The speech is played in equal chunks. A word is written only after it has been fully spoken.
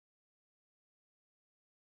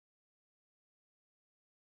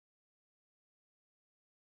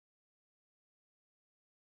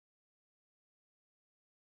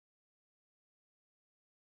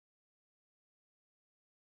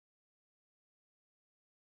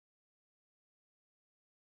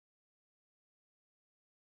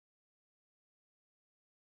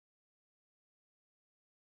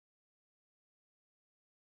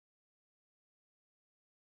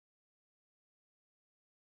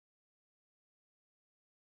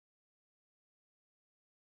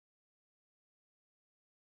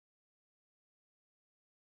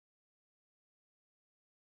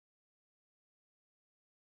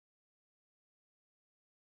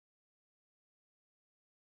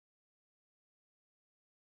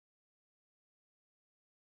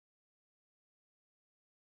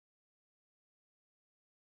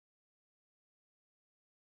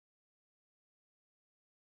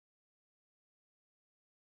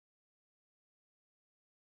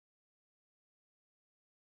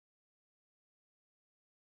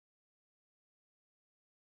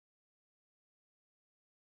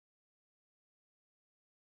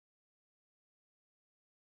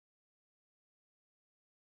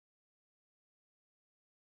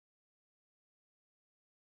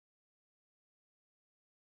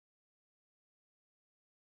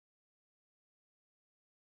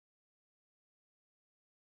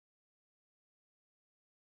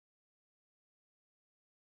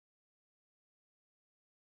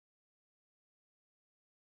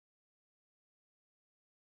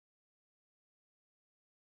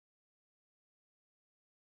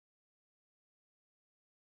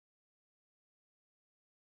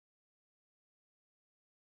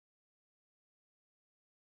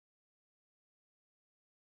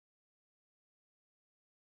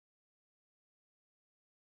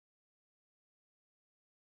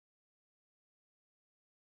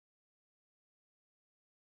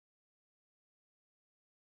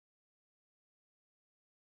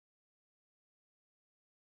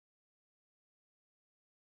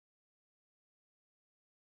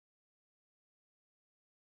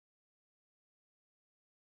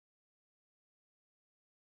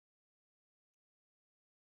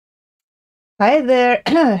Hi there.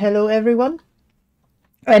 Hello, everyone.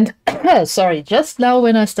 And sorry, just now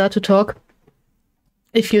when I start to talk,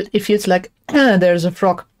 it feels like there's a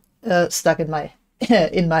frog stuck in my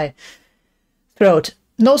in my throat.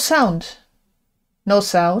 No sound. No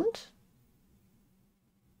sound.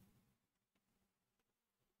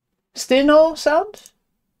 Still no sound?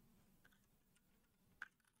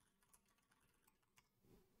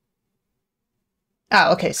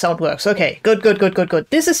 Ah, okay, sound works. Okay, good.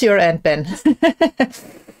 This is your end, Ben.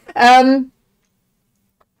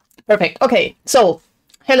 Perfect. Okay, so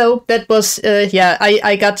hello. That was yeah.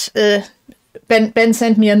 I got Ben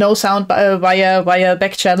sent me a no sound via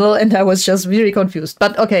back channel, and I was just really confused.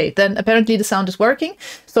 But okay, then apparently the sound is working.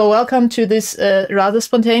 So welcome to this rather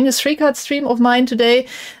spontaneous FreeCAD stream of mine today.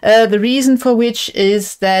 The reason for which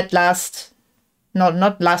is that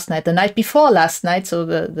not last night, the night before last night. So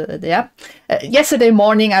yesterday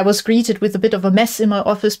morning I was greeted with a bit of a mess in my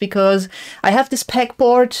office because I have this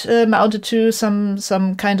pegboard mounted to some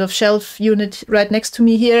kind of shelf unit right next to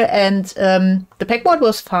me here, and the pegboard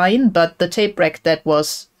was fine, but the tape rack that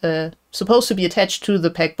was supposed to be attached to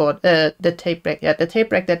the pegboard, the tape rack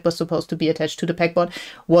that was supposed to be attached to the pegboard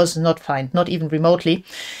was not fine, not even remotely.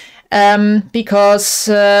 Because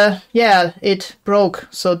yeah, it broke.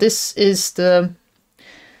 So this is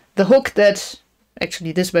the hook that,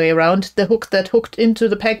 actually this way around, the hook that hooked into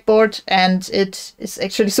the pegboard, and it is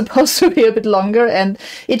actually supposed to be a bit longer, and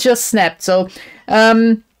it just snapped. So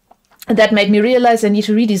that made me realize I need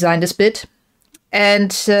to redesign this bit.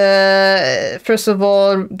 And first of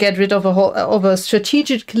all, get rid of a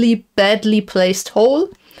strategically badly placed hole.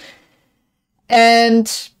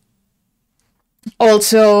 And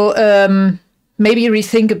also maybe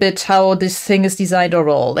rethink a bit how this thing is designed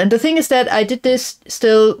overall. And the thing is that I did this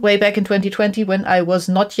still way back in 2020 when I was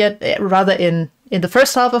not yet, rather in the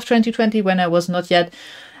first half of 2020 when I was not yet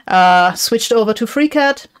switched over to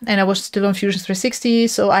FreeCAD, and I was still on Fusion 360.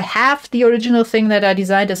 So I have the original thing that I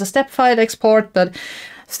designed as a step file export, but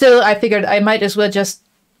still I figured I might as well just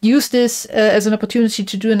use this as an opportunity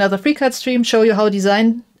to do another FreeCAD stream, show you how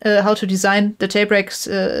to design the tape racks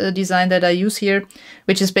design that I use here,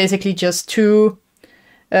 which is basically just two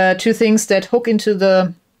things that hook into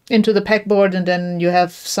the pegboard, and then you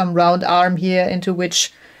have some round arm here into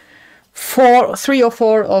which three or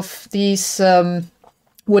four of these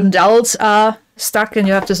wooden dowels are stuck, and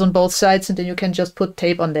you have this on both sides, and then you can just put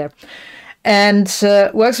tape on there. And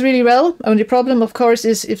works really well. Only problem, of course,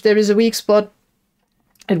 is if there is a weak spot,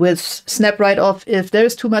 it will snap right off if there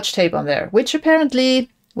is too much tape on there, which apparently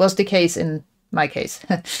was the case in my case.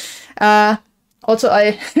 Also,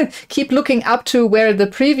 I keep looking up to where the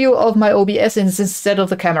preview of my OBS is instead of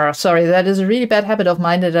the camera. Sorry, that is a really bad habit of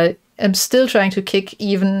mine that I am still trying to kick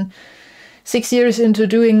even 6 years into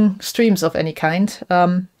doing streams of any kind.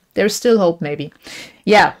 There's still hope, maybe.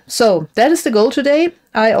 Yeah, so that is the goal today.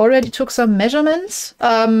 I already took some measurements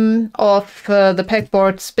of the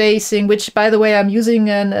pegboard spacing, which, by the way, I'm using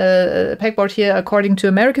a pegboard here according to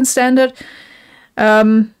American standard.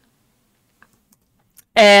 And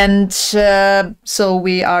so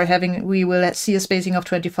we will see a spacing of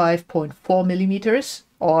 25.4 millimeters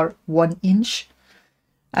or 1 inch.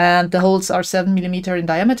 And the holes are 7 millimeter in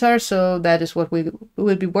diameter, so that is what we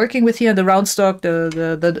will be working with here. And the round stock,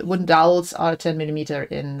 the wooden dowels are 10 millimeter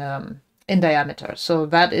in diameter. So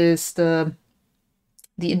that is the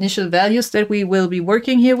initial values that we will be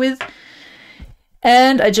working here with.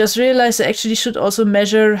 And I just realized I actually should also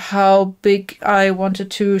measure how big I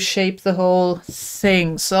wanted to shape the whole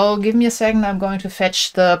thing. So give me a second, I'm going to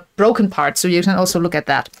fetch the broken part so you can also look at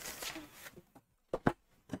that.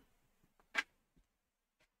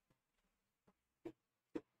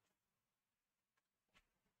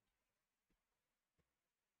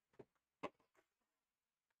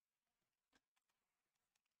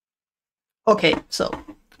 Okay, so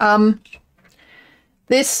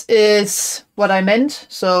this is what I meant.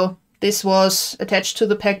 So this was attached to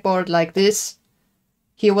the pegboard like this.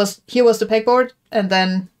 Here was the pegboard, and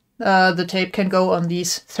then the tape can go on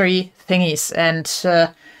these three thingies, and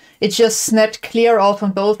it just snapped clear off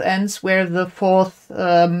on both ends where the fourth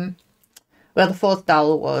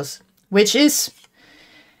dowel was, which is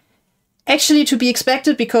actually to be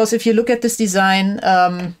expected, because if you look at this design,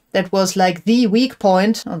 that was like the weak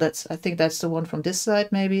point. Oh, I think that's the one from this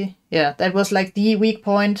side, maybe. Yeah, that was like the weak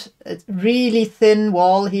point. A really thin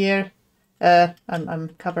wall here. I'm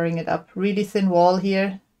covering it up. Really thin wall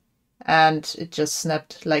here, and it just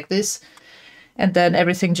snapped like this, and then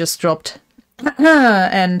everything just dropped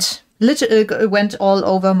and literally went all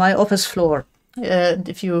over my office floor. And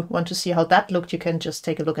if you want to see how that looked, you can just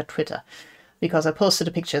take a look at Twitter, because I posted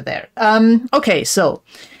a picture there. Okay, so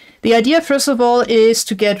The idea, first of all, is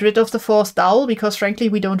to get rid of the fourth dowel, because frankly,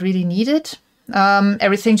 we don't really need it.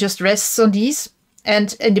 Everything just rests on these.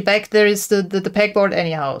 And in the back, there is the pegboard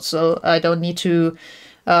anyhow. So I don't need to,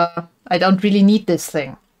 I don't really need this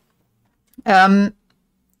thing. I'm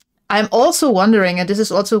also wondering, and this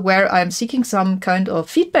is also where I'm seeking some kind of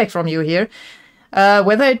feedback from you here,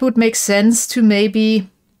 whether it would make sense to maybe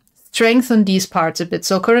strengthen these parts a bit.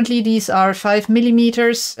 So currently these are 5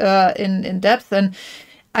 millimeters in depth, and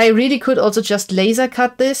I really could also just laser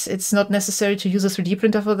cut this. It's not necessary to use a 3D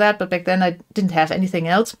printer for that, but back then I didn't have anything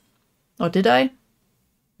else. Or did I?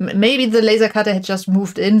 Maybe the laser cutter had just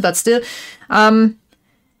moved in, but still.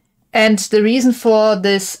 And the reason for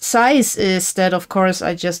this size is that, of course,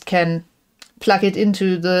 I just can plug it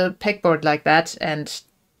into the pegboard like that and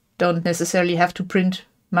don't necessarily have to print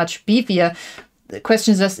much beefier. The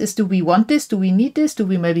question just is, do we want this? Do we need this? Do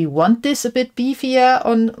we maybe want this a bit beefier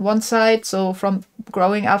on one side, so from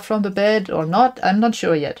growing up from the bed, or not? I'm not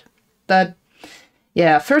sure yet. But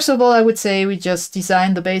yeah, first of all, I would say we just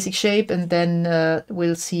design the basic shape, and then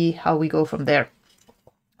we'll see how we go from there.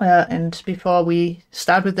 And before we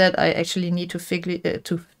start with that, I actually need to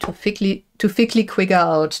quickly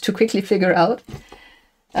figure out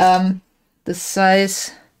the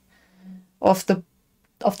size of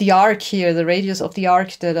the arc here, the radius of the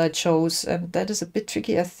arc that I chose, and that is a bit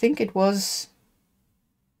tricky. I think it was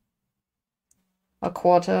a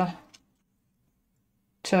 1/4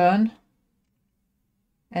 turn,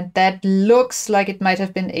 and that looks like it might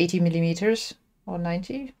have been 80 millimeters or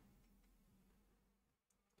 90.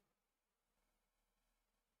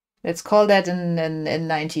 Let's call that in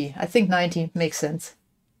 90. I think 90 makes sense.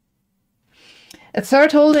 A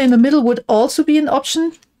third holder in the middle would also be an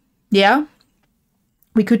option. Yeah,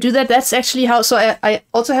 we could do that. That's actually how, so I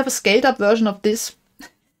also have a scaled up version of this,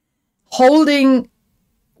 holding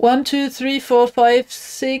 1, 2, 3, 4, 5,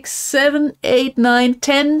 6, 7, 8, 9,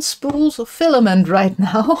 10 spools of filament right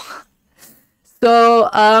now.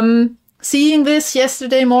 So, seeing this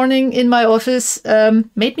yesterday morning in my office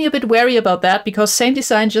made me a bit wary about that, because same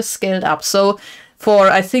design, just scaled up. So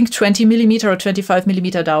for, I think, 20 millimeter or 25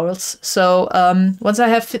 millimeter dowels. So once I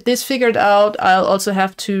have this figured out, I'll also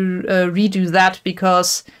have to redo that,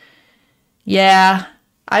 because, yeah,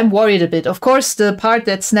 I'm worried a bit. Of course, the part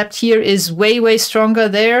that snapped here is way, way stronger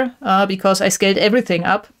there because I scaled everything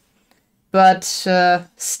up. But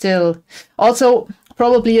still. Also,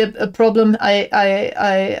 probably a problem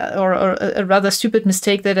or a rather stupid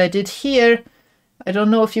mistake that I did here. I don't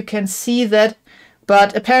know if you can see that,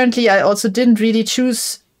 but apparently I also didn't really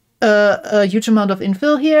choose a huge amount of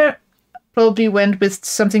infill here. Probably went with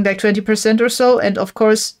something like 20% or so. And of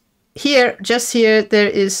course, here, just here, there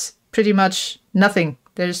is pretty much nothing.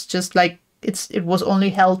 There's just like, it was only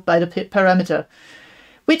held by the parameter,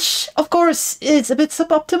 which of course is a bit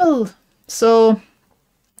suboptimal. So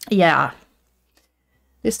yeah.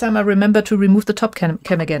 This time I remember to remove the top cam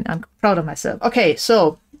again. I'm proud of myself. Okay,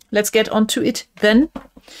 so let's get on to it then.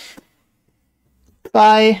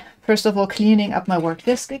 By, first of all, cleaning up my work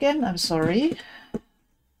desk again. I'm sorry.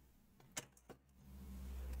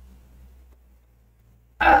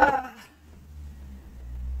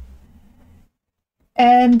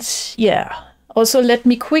 And yeah, also let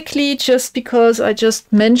me quickly, just because I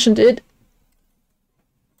just mentioned it,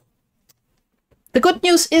 the good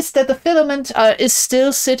news is that the filament is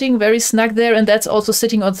still sitting very snug there, and that's also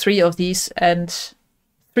sitting on 3 of these, and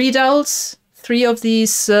 3 dowels, 3 of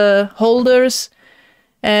these holders,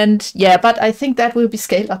 and yeah, but I think that will be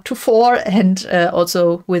scaled up to 4, and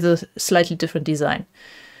also with a slightly different design.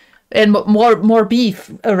 And more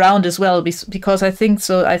beef around as well, because I think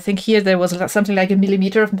so. I think here there was something like 1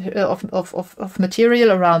 millimeter of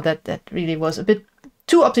material around that really was a bit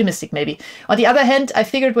too optimistic, maybe. On the other hand, I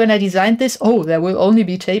figured when I designed this, oh, there will only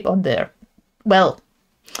be tape on there. Well,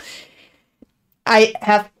 I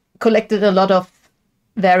have collected a lot of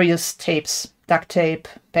various tapes, duct tape,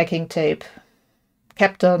 packing tape,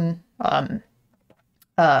 Kapton,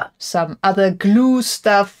 some other glue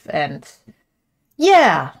stuff, and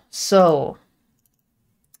yeah, so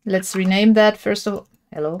let's rename that first of all.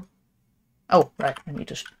 Hello. Oh, right, I need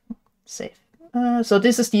to save. So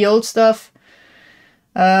this is the old stuff.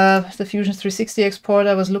 The Fusion 360 export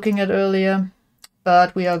I was looking at earlier,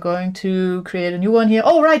 but we are going to create a new one here.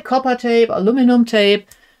 Oh, right, copper tape, aluminum tape,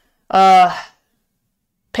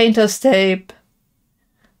 painter's tape.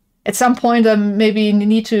 At some point, I maybe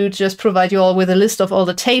need to just provide you all with a list of all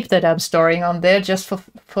the tape that I'm storing on there, just for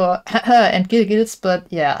and giggles. But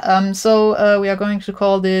yeah, so we are going to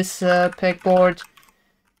call this Pegboard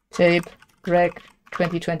Tape Rec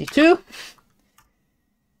 2022.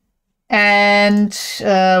 And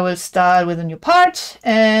we'll start with a new part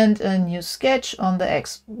and a new sketch on the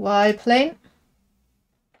XY plane.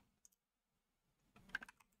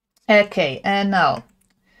 Okay, and now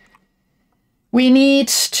we need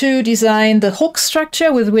to design the hook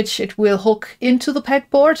structure with which it will hook into the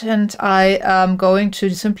pegboard, and I am going to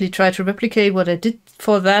simply try to replicate what I did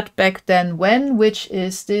for that back then which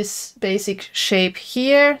is this basic shape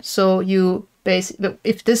here. So you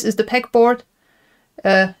if this is the pegboard,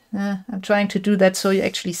 I'm trying to do that so you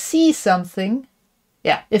actually see something.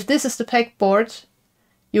 Yeah, if this is the pegboard,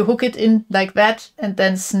 you hook it in like that and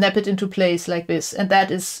then snap it into place like this, and that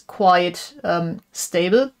is quite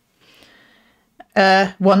stable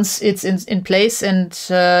once it's in place and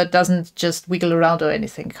doesn't just wiggle around or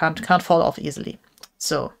anything. Can't fall off easily.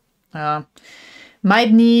 So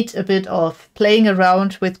might need a bit of playing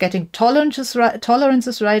around with getting tolerances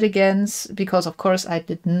right again, because of course I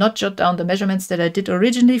did not jot down the measurements that I did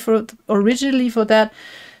originally for that.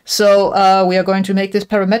 So we are going to make this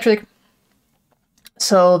parametric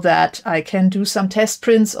so that I can do some test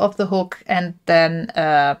prints of the hook, and then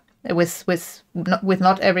with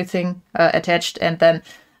not everything attached, and then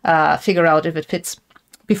figure out if it fits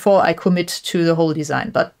before I commit to the whole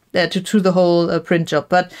design, but to the whole print job.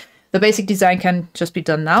 But the basic design can just be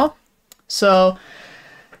done now. So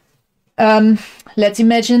let's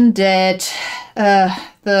imagine that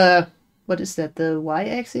what is that, the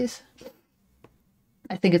y-axis?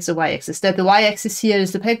 I think it's the y-axis. That the y-axis here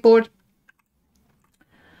is the pegboard.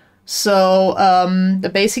 So the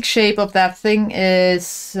basic shape of that thing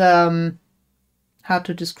is hard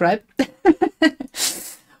to describe.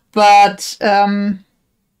 But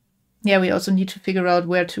yeah, we also need to figure out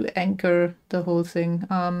where to anchor the whole thing.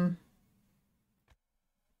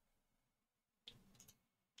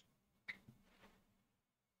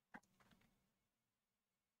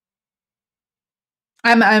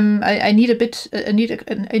 I need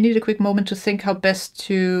a quick moment to think how best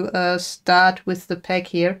to start with the peg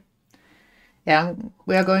here. Yeah,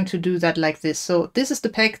 we are going to do that like this. So this is the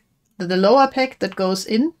peg, the lower peg that goes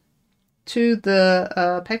in to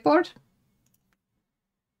the pegboard.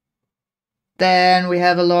 Then we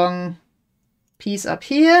have a long piece up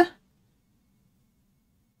here.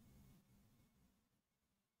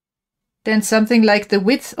 Then something like the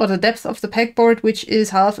width or the depth of the pegboard, which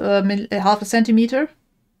is half a centimeter.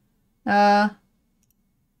 That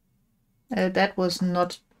was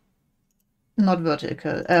not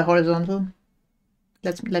vertical, horizontal.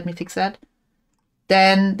 Let me fix that.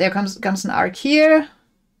 Then there comes an arc here.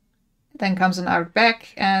 Then comes an arc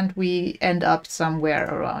back, and we end up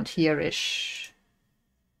somewhere around here-ish.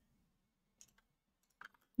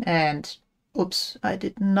 And oops, I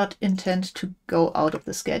did not intend to go out of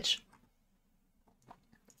the sketch.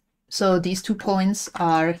 So these 2 points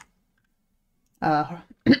are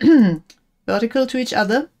vertical to each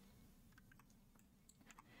other.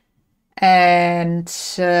 And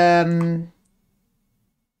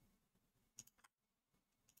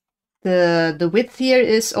the width here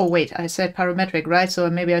is, oh wait, I said parametric, right? So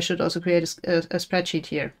maybe I should also create a spreadsheet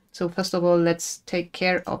here. So first of all, let's take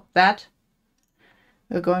care of that.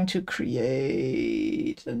 We're going to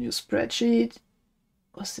create a new spreadsheet.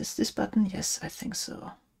 Was this button? Yes, I think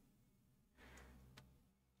so.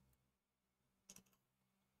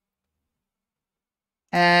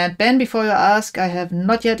 And Ben, before you ask, I have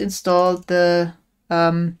not yet installed the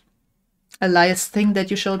alias thing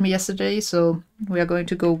that you showed me yesterday. So we are going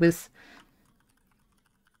to go with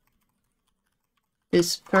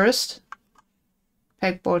this first.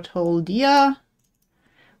 Pegboard hole dia.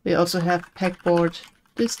 We also have pegboard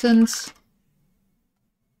distance.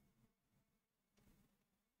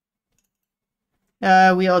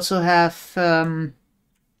 We also have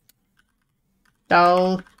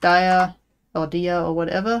dowel, dia, or dia, or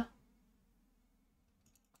whatever.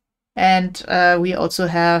 And we also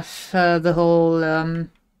have the whole,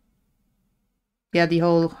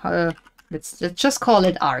 let's just call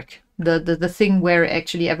it arc, the thing where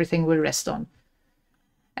actually everything will rest on.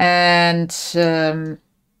 And so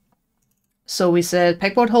we said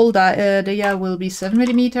pegboard hole dia will be 7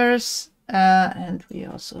 millimeters, and we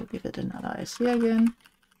also give it another IC again.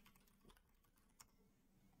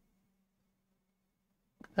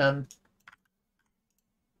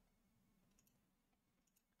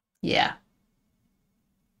 Yeah.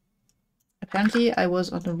 Apparently I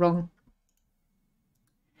was on the wrong.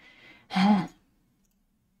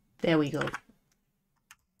 There we go.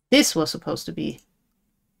 This was supposed to be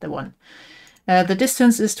the one. The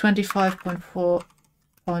distance is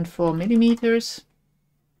 25.4 millimeters.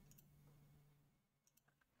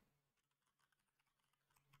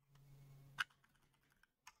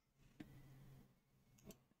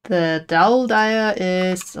 The dowel dia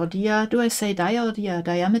is, or dia, do I say dia or dia?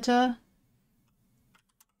 Diameter?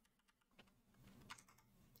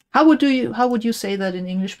 How would you say that in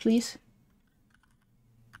English, please?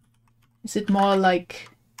 Is it more like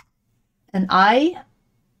an I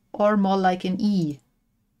or more like an E?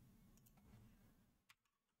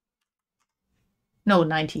 No,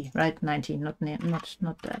 90, right? 90, not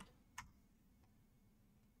that.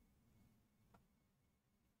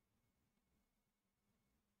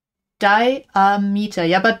 Diameter.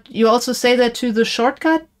 Yeah, but you also say that to the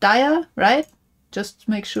shortcut, dia, right? Just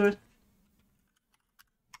make sure.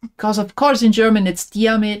 Because of course in German it's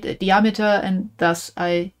diameter, and thus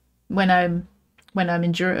when I'm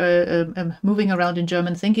moving around in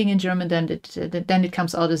German, thinking in German, then it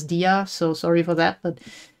comes out as dia. So sorry for that, but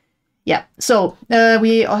yeah. So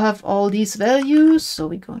we have all these values. So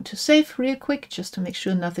we're going to save real quick just to make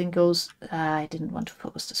sure nothing goes. I didn't want to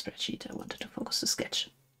focus the spreadsheet. I wanted to focus the sketch.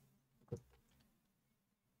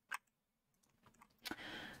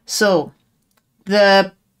 So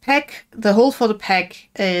the hole for the peg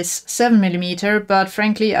is 7 mm, but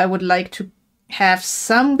frankly, I would like to have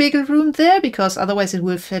some wiggle room there because otherwise it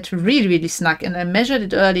will fit really, really snug. And I measured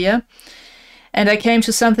it earlier and I came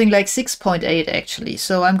to something like 6.8 actually.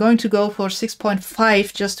 So I'm going to go for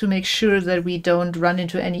 6.5 just to make sure that we don't run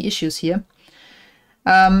into any issues here.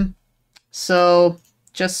 So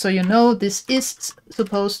just so you know, this is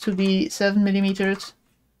supposed to be 7 mm.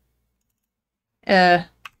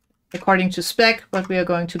 According to spec, but we are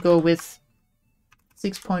going to go with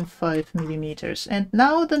 6.5 mm. And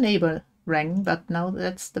now the neighbor rang, but now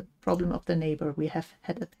that's the problem of the neighbor. We have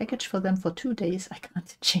had a package for them for 2 days. I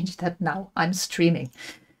can't change that now. I'm streaming.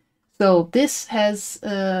 So this has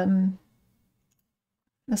a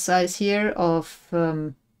size here of,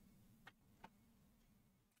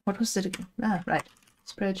 what was it again? Ah, right.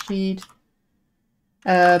 Spreadsheet,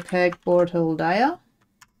 pegboard hole dia.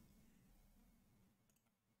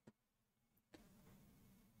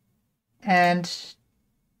 And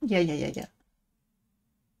yeah.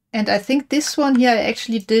 And I think this one here I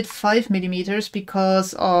actually did 5 mm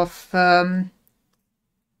because of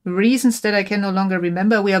reasons that I can no longer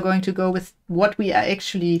remember. We are going to go with what we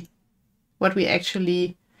actually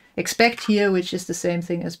expect here, which is the same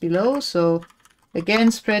thing as below. So again,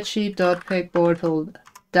 spreadsheet.pegboard hole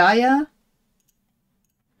dia.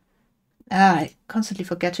 I constantly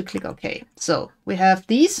forget to click OK. So we have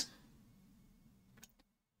these.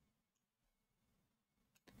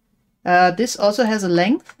 This also has a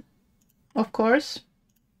length, of course,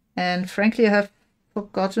 and frankly I have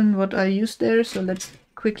forgotten what I used there, so let's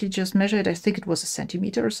quickly just measure it. I think it was a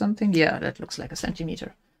centimeter or something. Yeah, that looks like a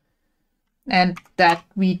centimeter. And that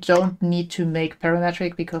we don't need to make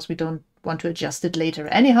parametric because we don't want to adjust it later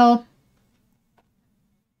anyhow.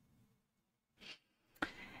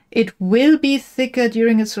 It will be thicker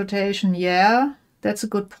during its rotation. Yeah, that's a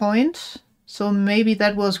good point. So maybe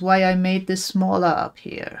that was why I made this smaller up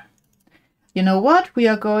here. You know what? We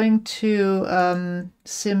are going to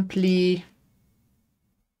simply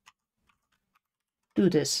do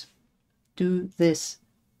this.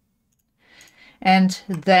 And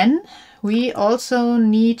then we also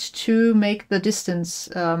need to make the distance,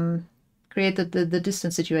 create the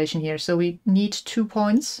distance situation here. So we need 2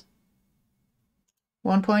 points.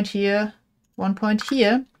 1 point here, 1 point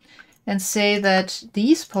here, and say that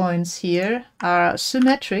these points here are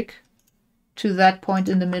symmetric to that point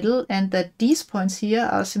in the middle, and that these points here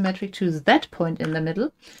are symmetric to that point in the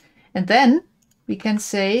middle. And then we can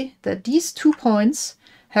say that these 2 points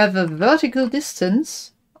have a vertical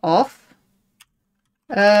distance of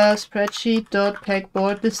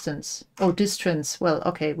spreadsheet.pegboard distance. Oh, distance. Well,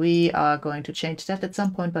 okay, we are going to change that at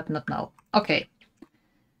some point, but not now. Okay.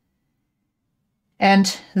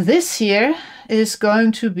 And this here is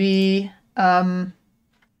going to be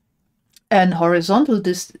an horizontal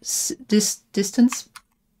distance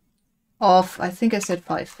of, I think I said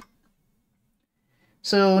 5.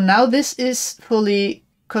 So now this is fully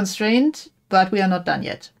constrained, but we are not done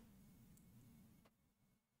yet.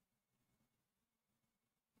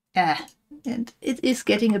 And it is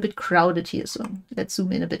getting a bit crowded here, so let's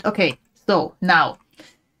zoom in a bit. Okay, so now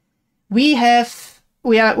we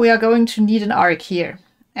are going to need an arc here,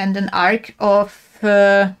 and an arc of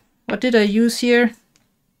what did I use here?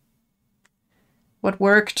 What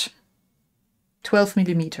worked? 12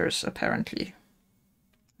 millimeters apparently.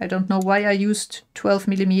 I don't know why I used 12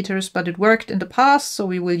 millimeters, but it worked in the past, so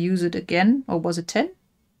we will use it again. Or was it 10?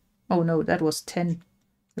 Oh no, that was 10.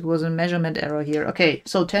 It was a measurement error here. Okay,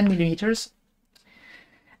 so 10 millimeters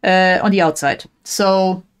on the outside.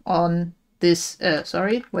 So on this,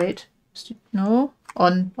 sorry, wait, no,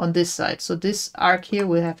 on this side. So this arc here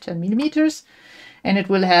will have 10 millimeters, and it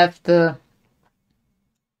will have the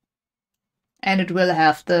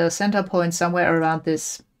center point somewhere around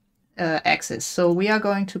this axis. So we are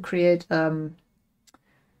going to create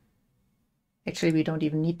actually, we don't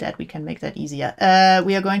even need that. We can make that easier.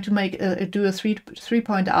 We are going to make do a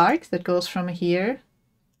three-point arc that goes from here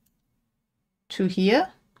to here.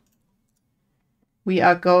 We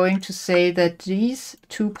are going to say that these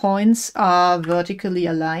 2 points are vertically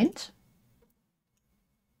aligned.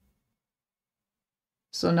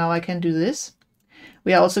 So now I can do this.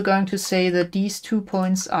 We are also going to say that these 2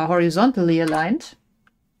 points are horizontally aligned.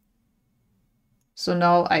 So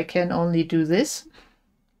now I can only do this.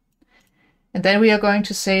 And then we are going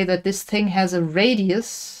to say that this thing has a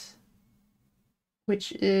radius,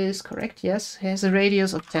 which is correct, yes, has a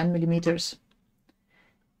radius of 10 millimeters.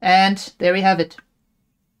 And there we have it.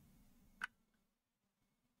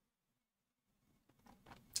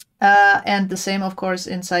 And the same, of course,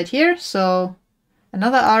 inside here. So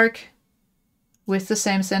another arc with the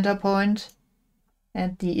same center point.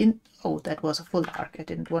 And oh, that was a full arc. I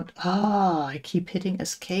didn't want... I keep hitting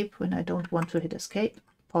escape when I don't want to hit escape.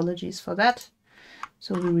 Apologies for that.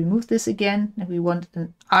 So we remove this again, and we want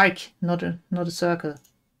an arc, not a circle.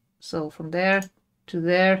 So from there to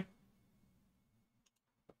there.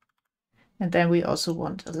 And then we also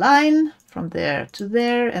want a line from there to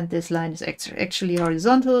there, and this line is actually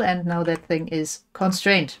horizontal, and now that thing is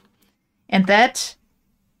constrained. And that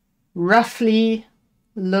roughly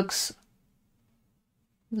looks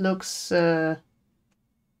the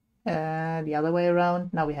other way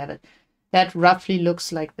around. Now we have it. That roughly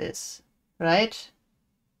looks like this, right?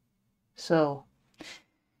 So,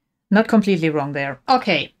 not completely wrong there.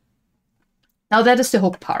 Okay, now that is the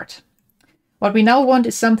hook part. What we now want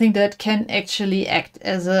is something that can actually act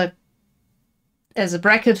as a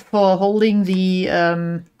bracket for holding the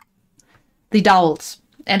dowels.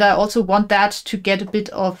 And I also want that to get a bit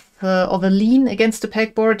of a lean against the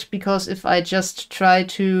pegboard, because if I just try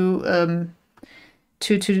to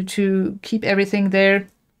keep everything there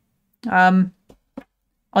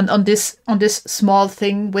on this small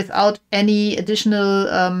thing without any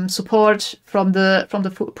additional support from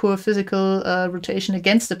the poor physical rotation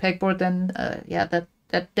against the pegboard, then yeah,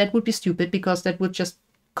 that would be stupid, because that would just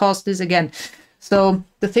cause this again. So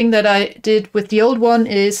the thing that I did with the old one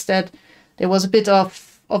is that there was a bit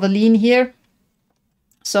of a lean here.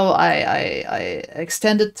 So I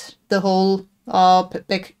extended the whole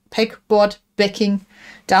pegboard backing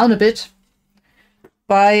down a bit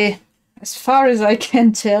by, as far as I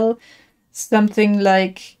can tell, something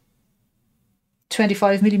like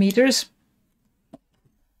 25 millimeters.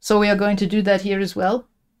 So we are going to do that here as well.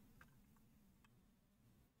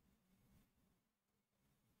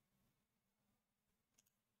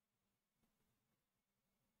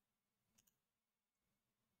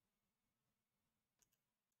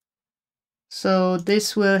 So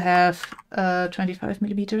this will have 25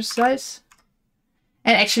 millimeters size.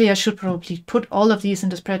 And actually I should probably put all of these in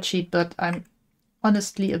the spreadsheet, but I'm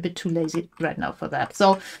honestly a bit too lazy right now for that.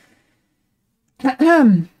 So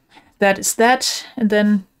that is that. And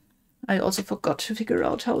then I also forgot to figure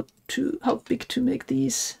out how big to make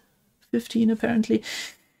these. 15 apparently.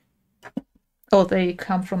 Oh, they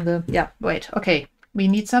come from the, yeah, wait, okay. We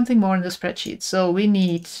need something more in the spreadsheet. So we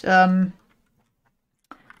need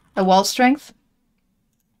a wall strength,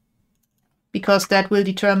 because that will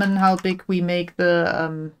determine how big we make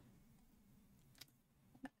the,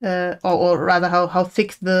 or rather how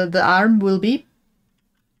thick the arm will be.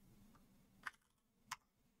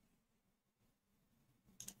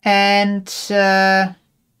 And can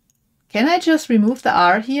I just remove the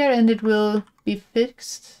R here and it will be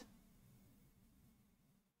fixed?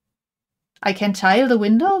 I can tile the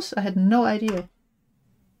windows? I had no idea.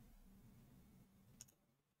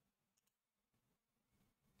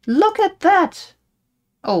 Look at that!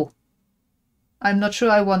 Oh, I'm not sure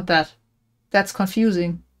I want that. That's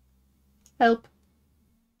confusing. Help.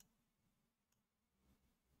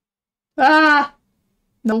 Ah!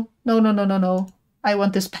 No, no, no, no, no, no. I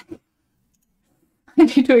want this back. I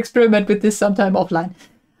need to experiment with this sometime offline.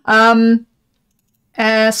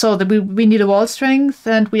 So we need a wall strength,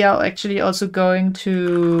 and we are actually also going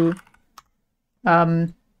to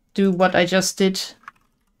do what I just did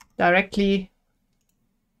directly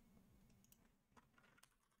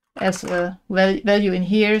as a value in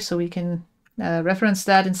here, so we can reference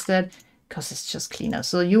that instead, because it's just cleaner.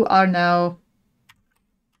 So you are now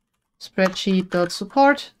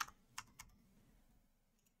spreadsheet.support.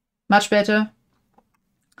 Much better.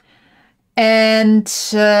 And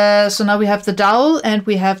so now we have the dowel and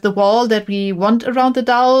we have the wall that we want around the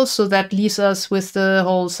dowel. So that leaves us with the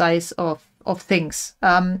whole size of things.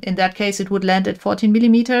 In that case, it would land at 14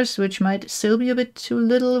 millimeters, which might still be a bit too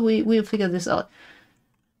little. We'll figure this out.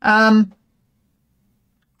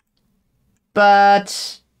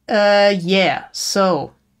 Yeah,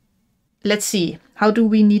 so let's see. How do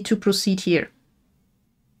we need to proceed here?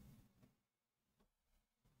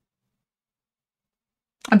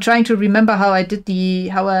 I'm trying to remember how I did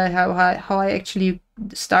how I actually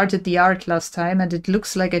started the arc last time, and it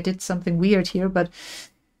looks like I did something weird here, but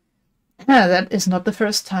that is not the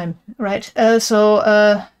first time, right?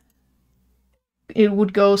 So it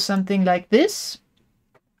would go something like this.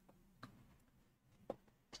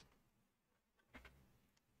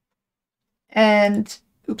 And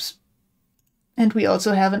oops. And we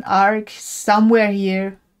also have an arc somewhere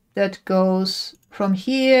here that goes from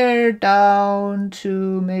here down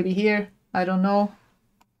to maybe here. I don't know.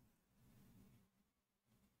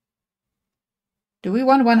 Do we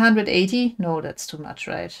want 180? No, that's too much,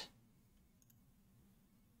 right?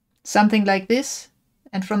 Something like this.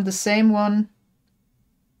 And from the same one.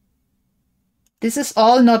 This is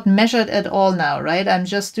all not measured at all now, right? I'm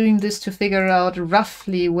just doing this to figure out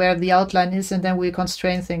roughly where the outline is, and then we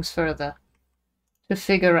constrain things further to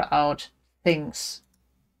figure out things.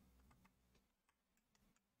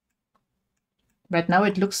 Right now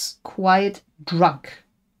it looks quite drunk,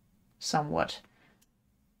 somewhat.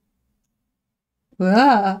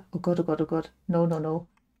 Ah, oh god, oh god, oh god. No, no, no.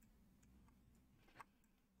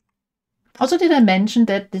 Also, did I mention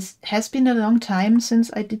that this has been a long time since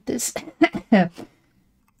I did this?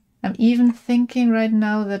 I'm even thinking right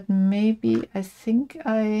now that maybe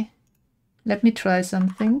let me try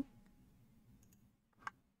something.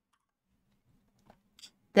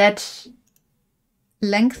 That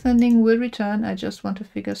lengthening will return. I just want to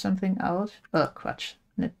figure something out. Oh, crutch.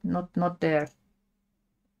 Not there.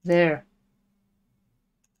 There.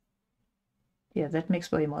 Yeah, that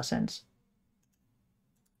makes way more sense.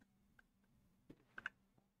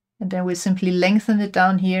 And then we simply lengthen it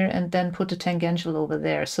down here and then put a tangential over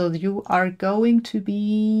there. So you are going to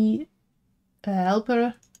be a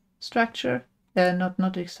helper structure.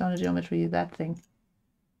 Not external geometry, that thing.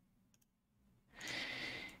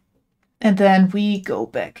 And then we go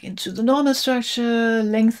back into the normal structure,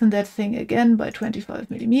 lengthen that thing again by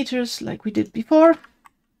 25 millimeters like we did before.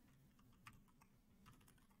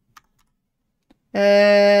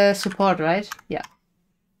 Support, right? Yeah.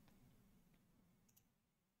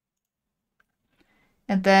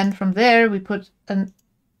 And then from there we put a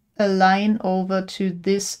line over to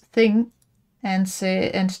this thing and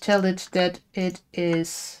tell it that it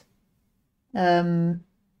is where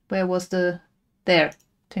was the there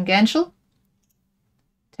tangential.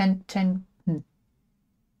 No,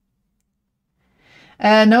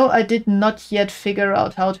 I did not yet figure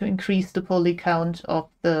out how to increase the poly count of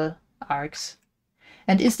the arcs.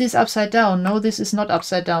 And is this upside down? No, this is not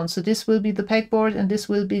upside down. So this will be the pegboard and this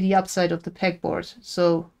will be the upside of the pegboard.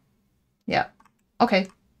 So yeah, okay.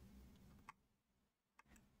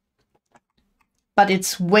 But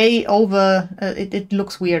it's way over, it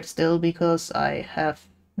looks weird still because I have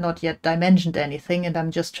not yet dimensioned anything and I'm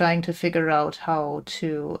just trying to figure out how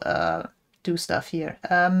to do stuff here.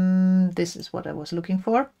 This is what I was looking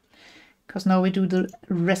for, because now we do the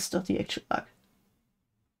rest of the actual arc.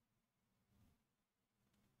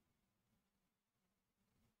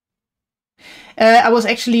 I was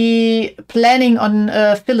actually planning on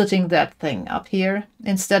filleting that thing up here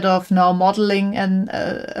instead of now modeling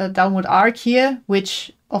a downward arc here,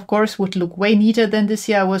 which of course would look way neater than this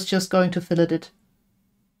here. I was just going to fillet it.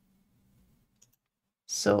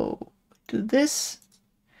 So do this.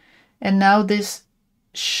 And now this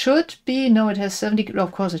should be, no, it has 70,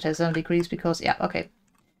 of course it has 7 degrees because, yeah, okay.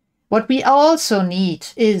 What we also need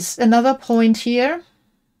is another point here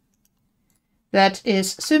that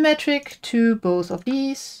is symmetric to both of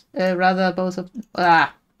these.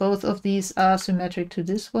 Both of these are symmetric to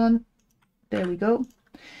this one. There we go.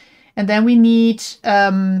 And then we need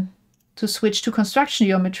to switch to construction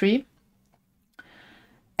geometry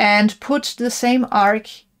and put the same arc,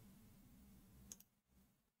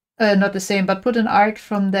 not the same, but put an arc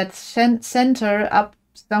from that center up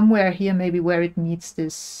somewhere here, maybe where it meets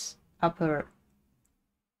this upper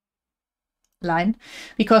line,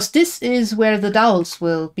 because this is where the dowels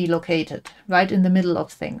will be located, right in the middle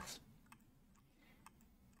of things.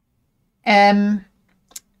 And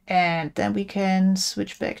then we can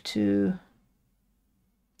switch back to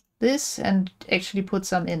this and actually put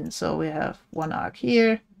some in. So we have one arc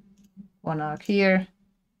here, one arc here,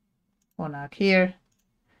 one arc here,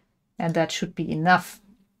 and that should be enough.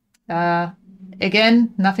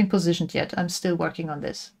 Again, nothing positioned yet. I'm still working on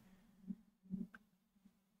this.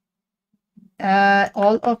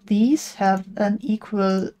 All of these have an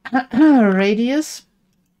equal radius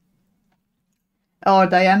or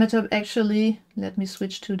diameter, actually. Let me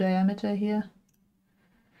switch to diameter here.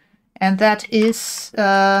 And that is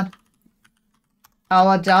our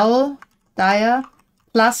dowel dia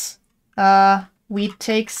plus we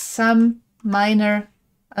take some minor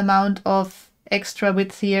amount of extra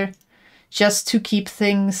width here just to keep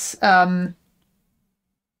things so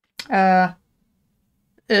that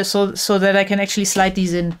I can actually slide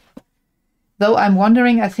these in. Though I'm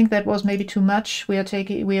wondering, I think that was maybe too much. We are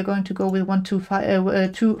going to go with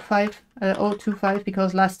 025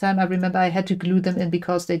 because last time I remember I had to glue them in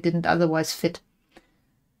because they didn't otherwise fit.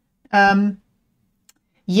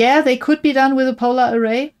 Yeah, they could be done with a polar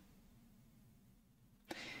array,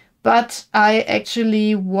 but I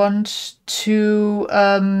actually want to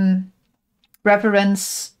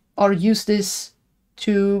reference or use this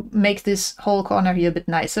to make this whole corner here a bit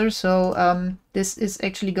nicer. So this is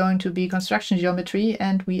actually going to be construction geometry,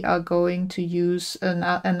 and we are going to use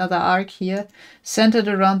another arc here centered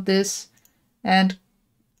around this and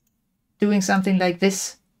doing something like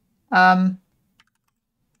this.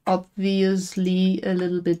 Obviously a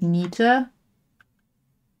little bit neater.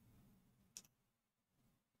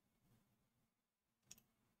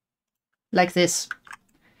 Like this.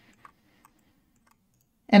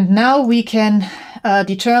 And now we can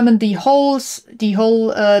determine the whole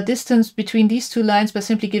distance between these two lines by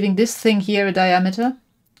simply giving this thing here a diameter.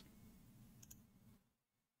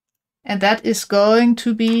 And that is going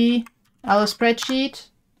to be our spreadsheet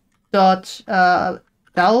dot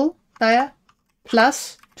dowel dia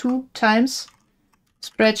plus 2 times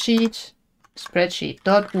spreadsheet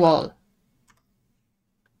dot wall.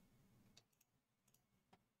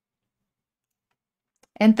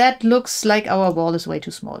 And that looks like our wall is way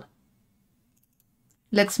too small.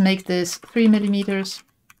 Let's make this 3 millimeters.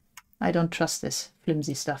 I don't trust this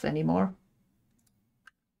flimsy stuff anymore.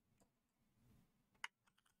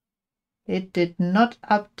 It did not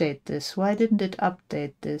update this. Why didn't it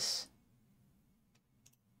update this?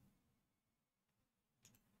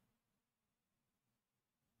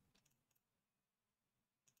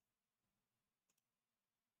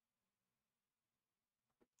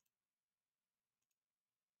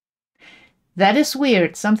 That is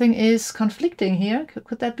weird. Something is conflicting here.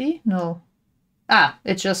 Could that be? No. Ah,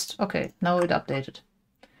 it just... Okay, now it updated.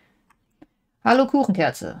 Hallo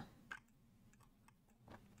Kuchenkerze.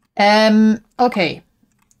 Okay.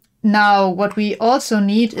 Now, what we also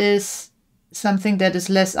need is something that is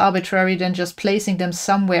less arbitrary than just placing them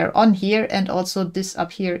somewhere on here. And also this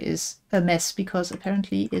up here is a mess because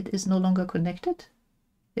apparently it is no longer connected.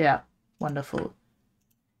 Yeah, wonderful.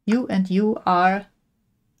 You and you are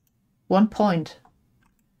 1 point.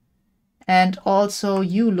 And also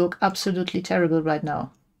you look absolutely terrible right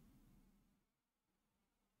now.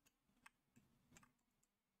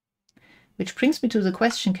 Which brings me to the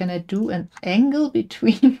question, can I do an angle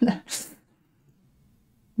between...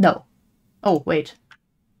 No. Oh, wait.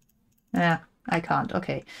 Yeah, I can't.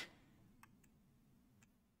 Okay.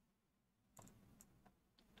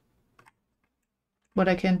 What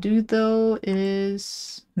I can do, though,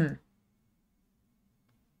 is...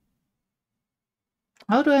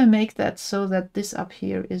 How do I make that so that this up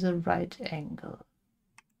here is a right angle?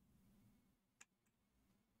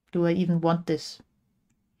 Do I even want this?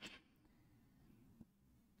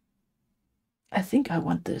 I think I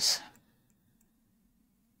want this.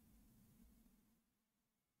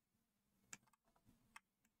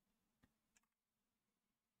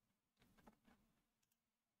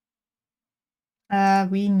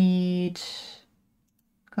 We need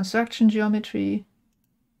construction geometry.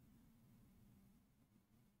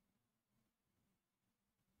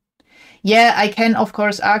 Yeah, I can, of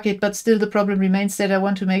course, arc it, but still the problem remains that I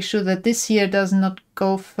want to make sure that this here does not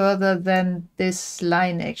go further than this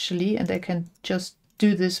line, actually. And I can just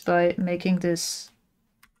do this by making this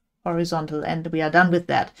horizontal, and we are done with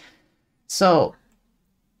that. So,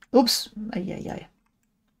 oops.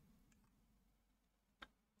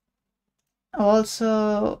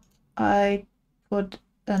 Also, I put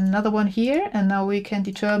another one here, and now we can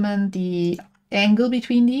determine the angle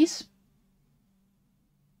between these.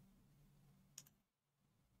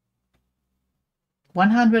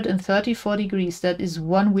 134 degrees. That is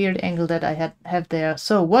one weird angle that I have there.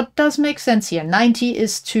 So what does make sense here? 90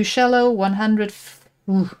 is too shallow. 100.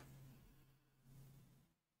 Ooh.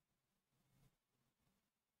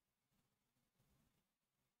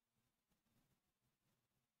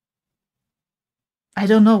 I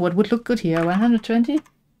don't know what would look good here. 120?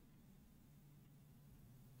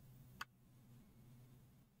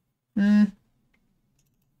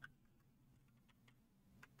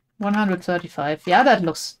 135. Yeah,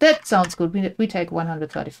 that sounds good. We take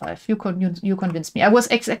 135. You convinced me. I was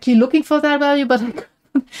exactly looking for that value, but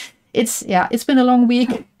it's been a long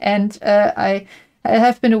week, and I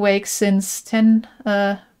have been awake since 10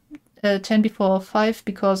 before 5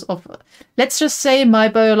 because of, let's just say, my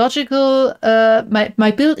biological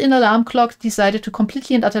my built-in alarm clock decided to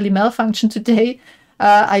completely and utterly malfunction today.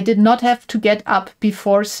 I did not have to get up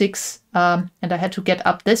before 6, and I had to get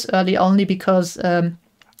up this early only because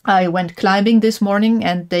I went climbing this morning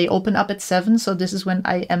and they open up at 7. So this is when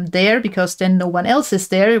I am there, because then no one else is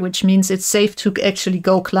there, which means it's safe to actually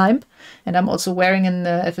go climb. And I'm also wearing an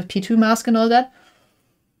FFP2 mask and all that.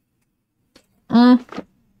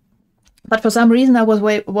 But for some reason I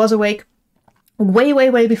was awake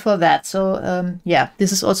way before that. So yeah,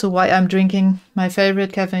 this is also why I'm drinking my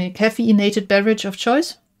favorite caffeinated beverage of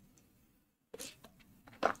choice,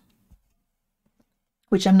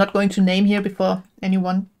 which I'm not going to name here before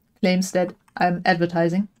anyone claims that I'm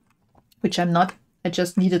advertising, which I'm not. I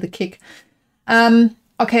just needed the kick.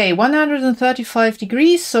 Okay, 135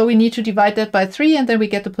 degrees, so we need to divide that by 3, and then we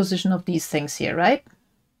get the position of these things here, right?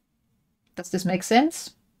 Does this make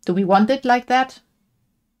sense? Do we want it like that?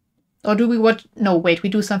 Or do we want... No, wait, we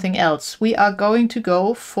do something else. We are going to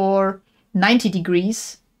go for 90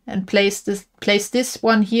 degrees and place this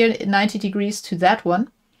one here 90 degrees to that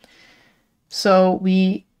one. So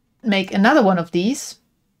we make another one of these,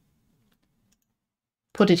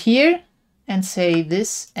 put it here, and say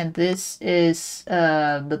this and this is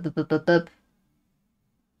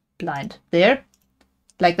blind. There,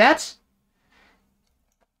 like that.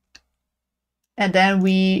 And then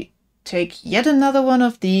we take yet another one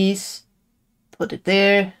of these, put it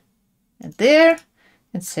there,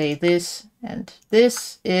 and say this and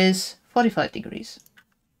this is 45 degrees.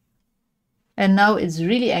 And now it's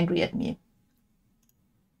really angry at me.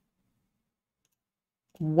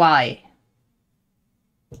 Why?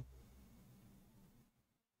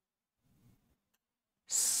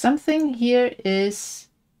 Something here is...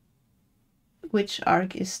 Which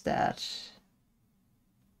arc is that?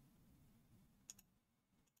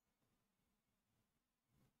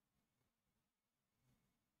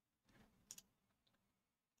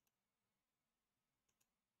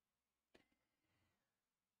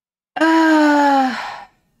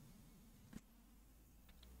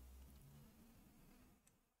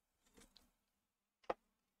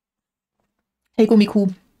 Hey,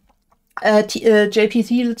 Gumiku. JP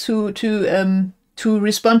Thiel, to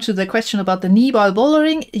respond to the question about the knee while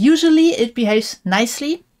bouldering. Usually it behaves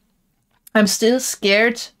nicely. I'm still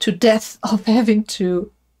scared to death of having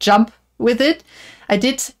to jump with it. I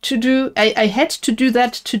had to do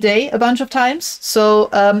that today a bunch of times, so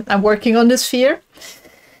I'm working on this fear.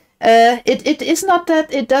 It is not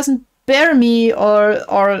that it doesn't bear me or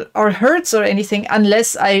hurts or anything,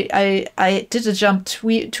 unless I did a jump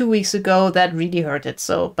 2 weeks ago that really hurted.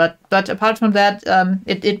 So, but apart from that,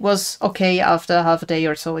 it was okay after half a day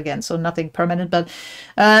or so again. So nothing permanent, but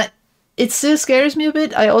it still scares me a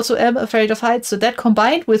bit. I also am afraid of heights, so that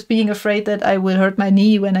combined with being afraid that I will hurt my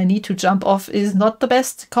knee when I need to jump off is not the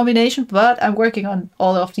best combination. But I'm working on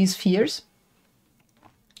all of these fears.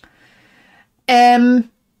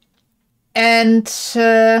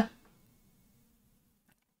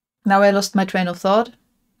 Now I lost my train of thought.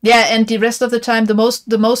 Yeah, and the rest of the time, the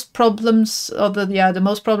most problems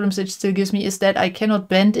it still gives me is that I cannot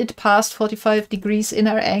bend it past 45 degrees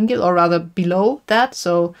inner angle, or rather below that.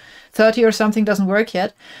 So 30 or something doesn't work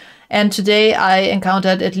yet. And today I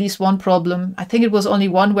encountered at least one problem. I think it was only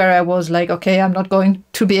one where I was like, okay, I'm not going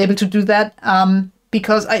to be able to do that.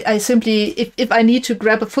 Because I simply, if I need to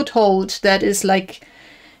grab a foothold that is like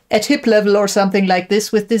at hip level or something like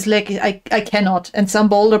this with this leg, I cannot. And some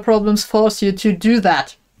boulder problems force you to do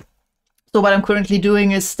that. So what I'm currently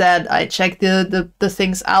doing is that I check the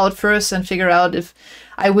things out first and figure out if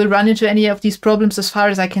I will run into any of these problems as far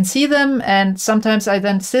as I can see them. And sometimes I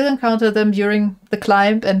then still encounter them during the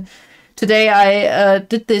climb. And today I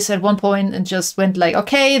did this at one point and just went like,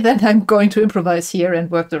 okay, then I'm going to improvise here, and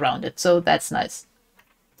worked around it. So that's nice.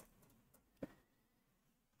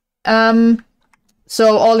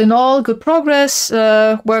 So all in all, good progress.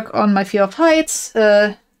 Work on my fear of heights.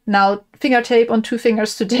 Now finger tape on 2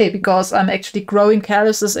 fingers today because I'm actually growing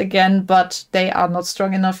calluses again, but they are not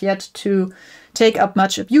strong enough yet to take up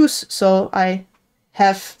much abuse. So I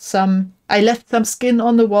left some skin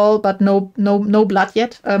on the wall, but no blood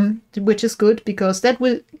yet, which is good because that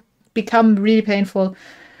will become really painful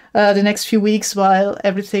the next few weeks while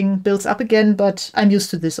everything builds up again. But I'm used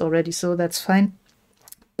to this already, so that's fine.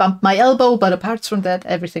 Bumped my elbow, but apart from that,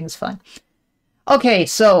 everything is fine. Okay,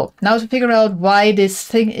 so now to figure out why this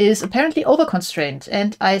thing is apparently over-constrained.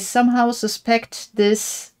 And I somehow suspect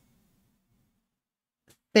this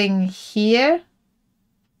thing here.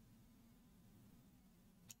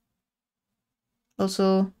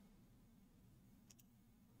 Also,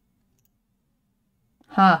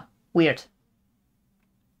 weird.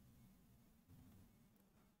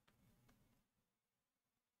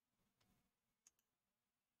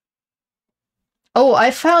 Oh,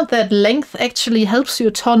 I found that length actually helps you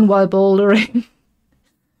a ton while bouldering.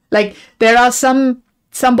 Like, there are some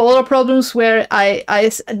boulder problems where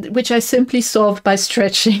which I simply solved by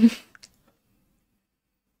stretching.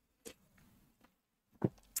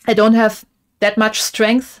 I don't have that much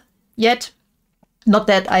strength yet. Not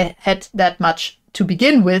that I had that much to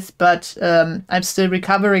begin with, but I'm still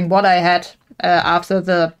recovering what I had after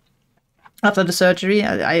the surgery.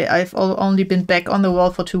 I've only been back on the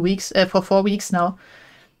wall for 2 weeks, for 4 weeks now.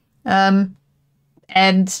 And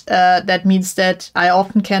that means that I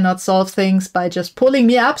often cannot solve things by just pulling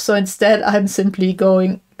me up. So instead, I'm simply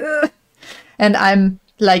going, and I'm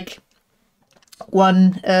like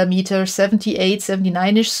 1 meter 78,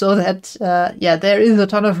 79-ish. So that, yeah, there is a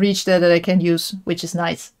ton of reach there that I can use, which is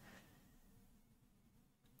nice.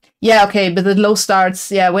 Yeah, okay, but the low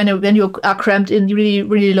starts, yeah, when you are cramped in really,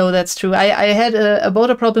 really low, that's true. I had a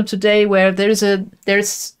boulder problem today where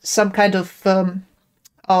there's some kind of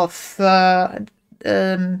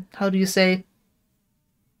how do you say?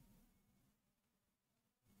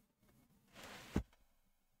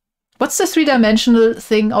 What's the 3-dimensional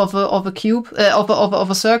thing of a cube, of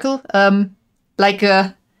a circle? Like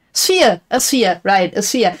a sphere, right, a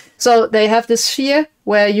sphere. So they have this sphere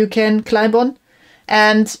where you can climb on,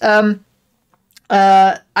 and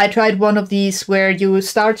I tried one of these where you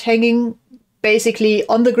start hanging basically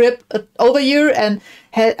on the grip over you, and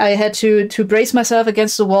I had to brace myself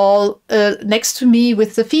against the wall next to me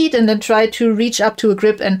with the feet, and then try to reach up to a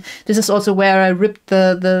grip. And this is also where I ripped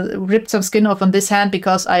some skin off on this hand,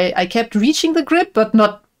 because I kept reaching the grip but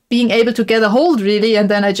not being able to get a hold really, and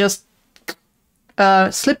then I just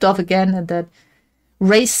slipped off again, and then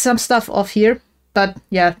raised some stuff off here. But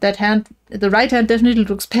yeah, that hand, the right hand definitely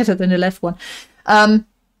looks better than the left one.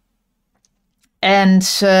 And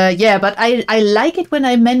yeah, but I like it when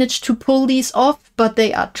I manage to pull these off, but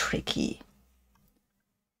they are tricky.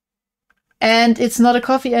 And it's not a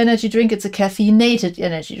coffee energy drink, it's a caffeinated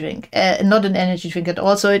energy drink. Not an energy drink at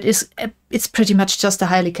all, so it's pretty much just a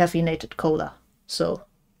highly caffeinated cola. So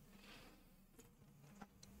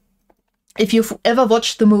if you've ever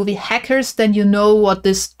watched the movie Hackers, then you know what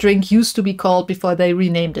this drink used to be called before they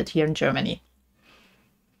renamed it here in Germany.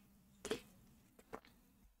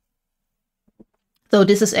 So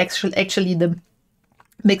this is actually the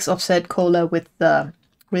mix of said cola with an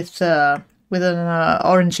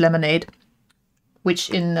orange lemonade, which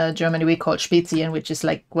in Germany we call Spezien, which is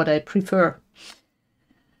like what I prefer.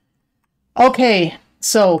 Okay,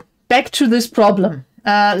 so back to this problem.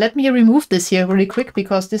 Let me remove this here really quick,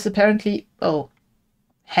 because this apparently... Oh.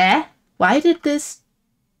 Huh? Why did this...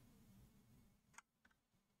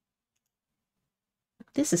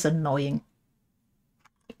 This is annoying.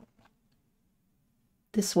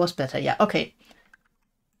 This was better, yeah, okay.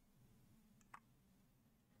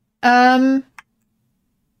 Then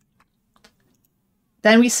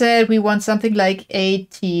we said we want something like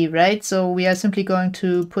 80, right? So we are simply going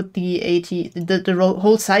to put the 80, the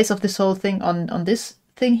whole size of this whole thing on this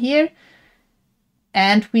thing here.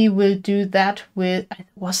 And we will do that with,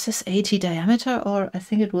 was this 80 diameter, or I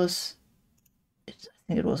think it was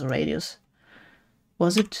a radius.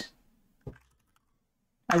 Was it?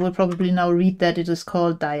 I will probably now read that it is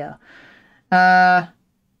called dia.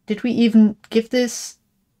 Did we even give this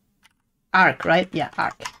arc, right? Yeah,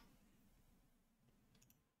 arc.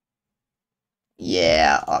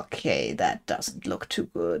 Yeah, okay, that doesn't look too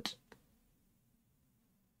good.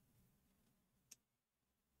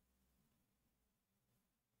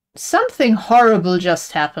 Something horrible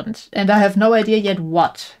just happened, and I have no idea yet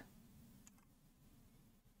what.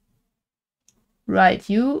 Right,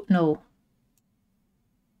 no.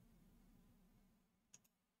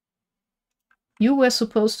 You were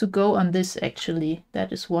supposed to go on this, actually.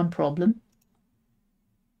 That is one problem.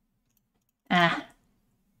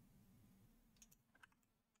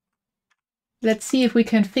 Let's see if we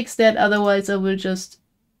can fix that, otherwise I will just...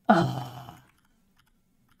 Oh.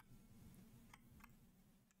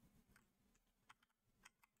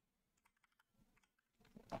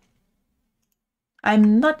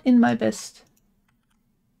 I'm not in my best.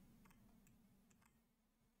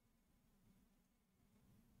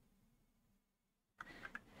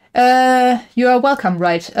 You are welcome,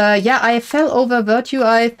 right? Yeah, I fell over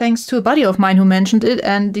VirtueEye thanks to a buddy of mine who mentioned it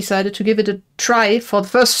and decided to give it a try for the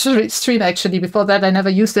first stream, actually. Before that, I never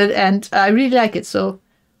used it, and I really like it, so...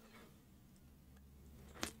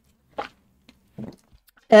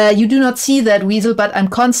 you do not see that, Weasel, but I'm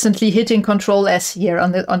constantly hitting Control S here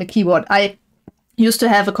on the keyboard. I used to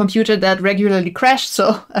have a computer that regularly crashed,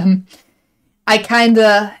 so I kind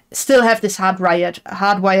of still have this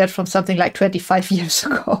hardwired from something like 25 years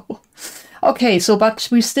ago. Okay, so but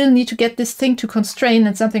we still need to get this thing to constrain,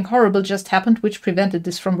 and something horrible just happened which prevented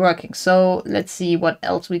this from working. So let's see what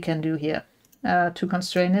else we can do here to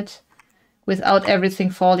constrain it without everything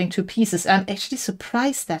falling to pieces. I'm actually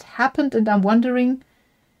surprised that happened, and I'm wondering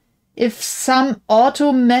if some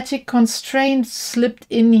automatic constraint slipped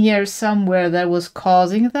in here somewhere that was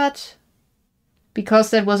causing that. Because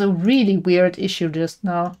that was a really weird issue just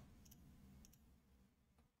now.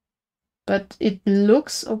 But it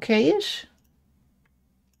looks okay-ish.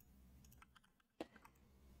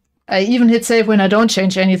 I even hit save when I don't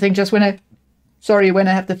change anything, just when I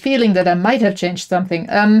have the feeling that I might have changed something.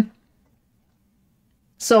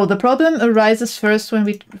 So the problem arises first when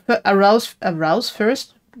we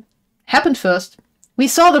happened first. We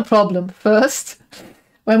saw the problem first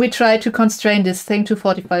when we try to constrain this thing to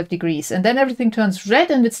 45 degrees. And then everything turns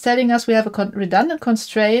red and it's telling us we have a redundant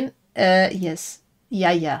constraint. Yes.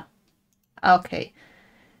 Yeah. Okay.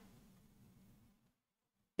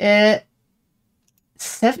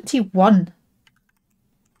 71.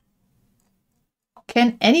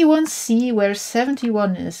 Can anyone see where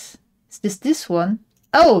 71 is? Is this one?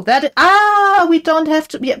 Oh, we don't have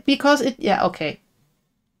to, yeah, because it, yeah, okay.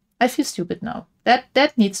 I feel stupid now.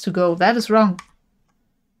 That needs to go. That is wrong.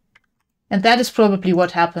 And that is probably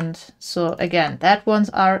what happened. So again, that ones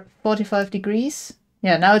are 45 degrees.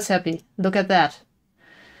 Yeah, now it's happy. Look at that.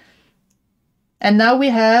 And now we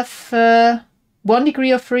have 1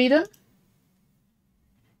 degree of freedom.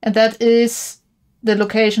 And that is the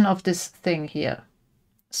location of this thing here.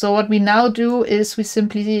 So what we now do is we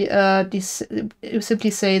simply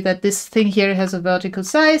say that this thing here has a vertical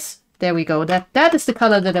size. There we go. That is the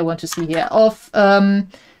color that I want to see here of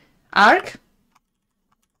arc.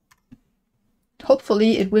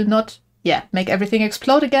 Hopefully it will not, make everything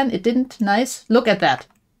explode again. It didn't. Nice. Look at that.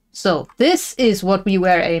 So this is what we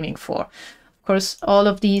were aiming for. Of course, all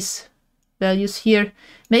of these values here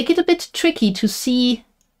make it a bit tricky to see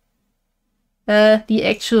the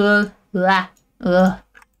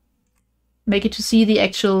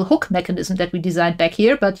actual hook mechanism that we designed back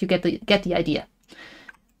here, but you get the idea.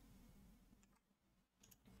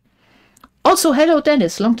 Also, hello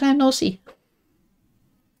Dennis, long time no see.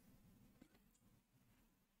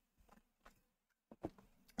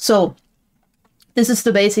 So this is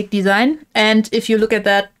the basic design, and if you look at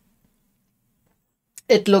that,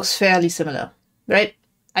 it looks fairly similar, right?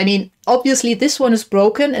 I mean, obviously this one is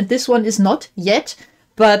broken and this one is not yet,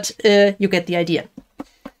 but you get the idea.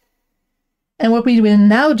 And what we will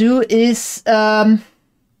now do is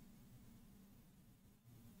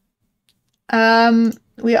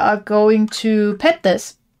we are going to pad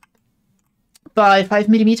this by 5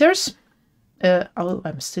 millimeters.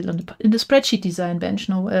 I'm still in the spreadsheet design bench.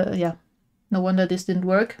 No, no wonder this didn't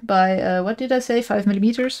work. By what did I say? 5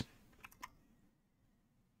 millimeters.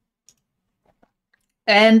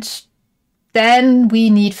 And then we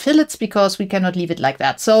need fillets because we cannot leave it like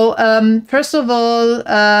that. So first of all,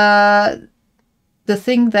 the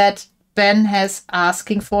thing that Ben has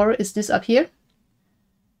asking for is this up here.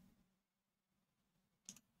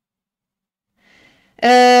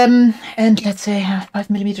 And let's say 5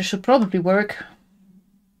 millimeters should probably work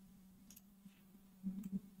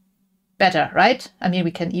better, right? I mean,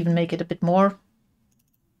 we can even make it a bit more.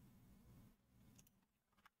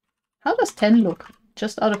 How does 10 look?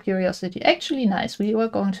 Just out of curiosity. Actually nice. We were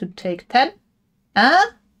going to take 10.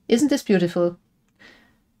 Ah, isn't this beautiful?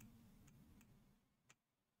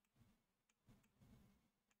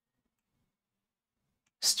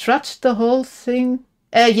 Strut the whole thing.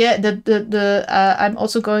 Yeah, I'm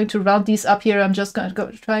also going to round these up here. I'm just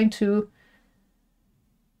trying to.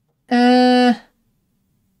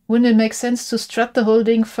 Wouldn't it make sense to strut the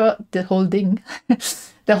holding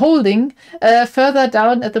the holding further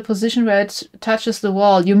down at the position where it touches the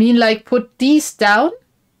wall? You mean like put these down?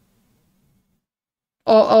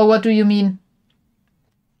 Or what do you mean?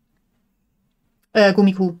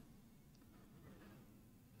 Gummiku.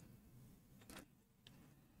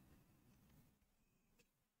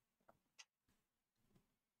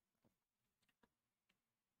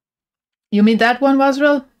 You mean that one,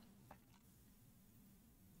 Wasrel?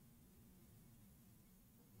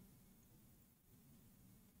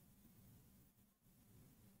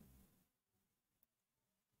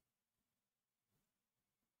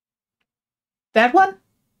 That one?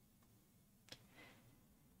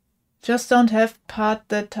 Just don't have part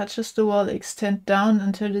that touches the wall extend down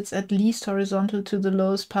until it's at least horizontal to the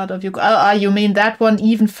lowest part of your... you mean that one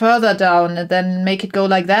even further down and then make it go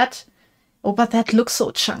like that? Oh, but that looks so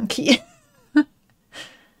chunky.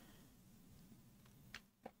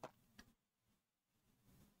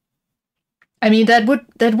 I mean, that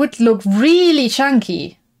would look really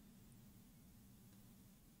chunky.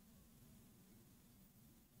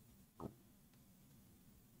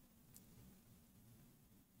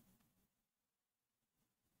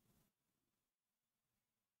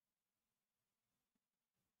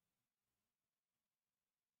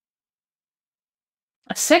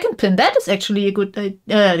 A second pin, that is actually a good...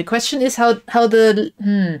 the question is how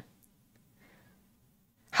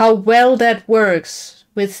well that works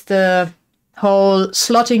with the whole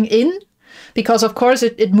slotting in, because of course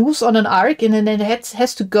it moves on an arc and then it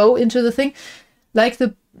has to go into the thing,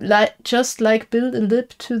 just like build a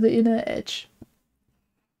lip to the inner edge.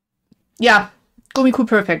 Yeah, Gumiku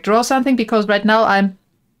perfect. Draw something, because right now I'm...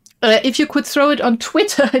 if you could throw it on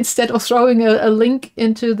Twitter instead of throwing a link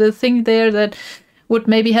into the thing there, that would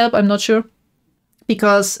maybe help. I'm not sure.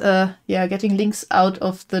 Because, yeah, getting links out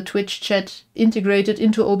of the Twitch chat integrated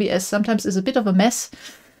into OBS sometimes is a bit of a mess.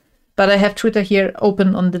 But I have Twitter here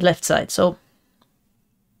open on the left side, so...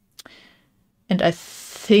 And I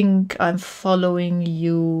think I'm following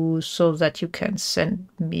you so that you can send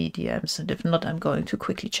me DMs, and if not, I'm going to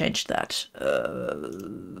quickly change that.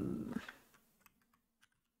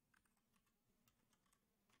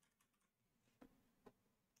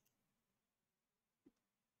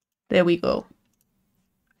 There we go.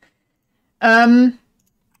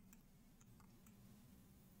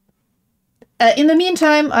 In the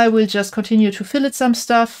meantime, I will just continue to fillet some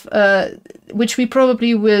stuff, which we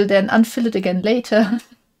probably will then unfillet again later.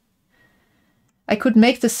 I could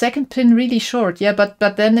make the second pin really short, yeah, but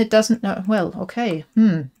then it doesn't... well, okay.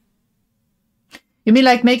 You mean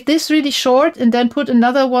like make this really short and then put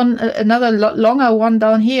another one, longer one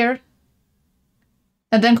down here?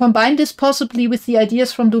 And then combine this possibly with the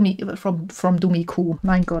ideas from Dumiku.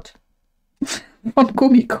 Mein Gott. From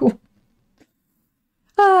Gumiku.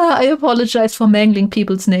 I apologize for mangling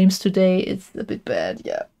people's names today. It's a bit bad,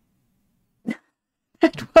 yeah.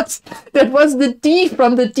 That was the D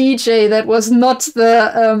from the DJ. That was not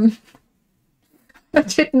the... I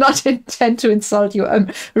did not intend to insult you.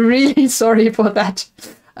 I'm really sorry for that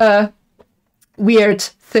weird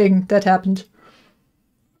thing that happened.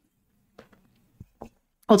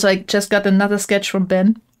 Also, I just got another sketch from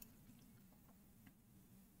Ben.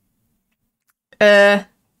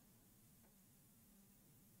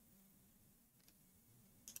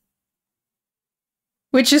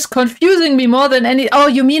 Which is confusing me more than any... Oh,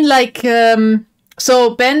 you mean like...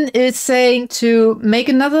 so Ben is saying to make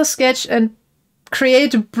another sketch and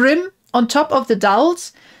create a brim on top of the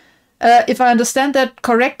dowels. If I understand that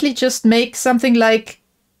correctly, just make something like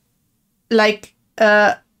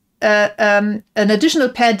an additional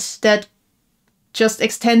pad that just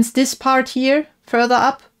extends this part here further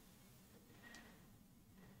up.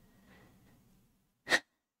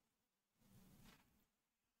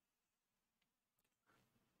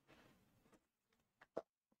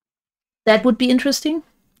 That would be interesting.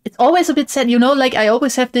 It's always a bit sad, you know, like I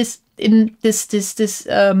always have this in this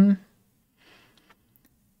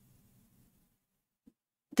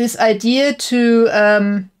idea to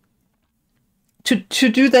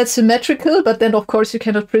do that symmetrical, but then of course you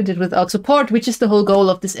cannot print it without support, which is the whole goal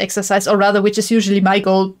of this exercise, or rather, which is usually my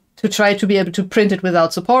goal, to try to be able to print it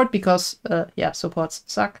without support, because yeah, supports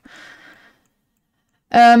suck.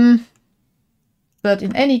 But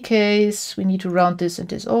in any case, we need to round this and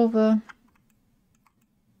this over.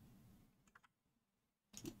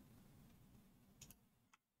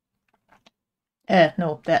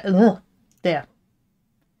 No, that, there.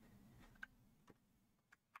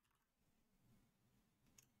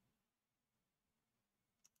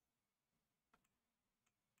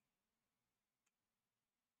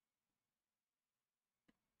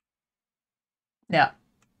 Yeah.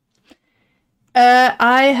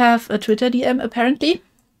 I have a Twitter DM, apparently.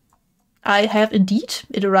 I have indeed.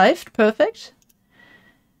 It arrived. Perfect.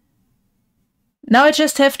 Now I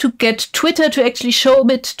just have to get Twitter to actually show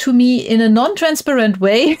it to me in a non-transparent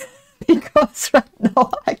way, because right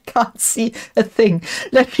now I can't see a thing.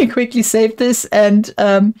 Let me quickly save this and...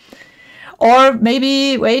 or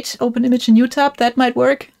maybe, wait, open image in new tab. That might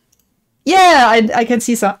work. Yeah, I can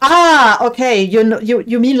see some. Ah, okay.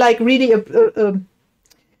 You mean like really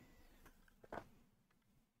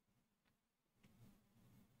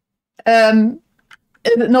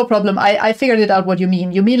no problem. I figured it out what you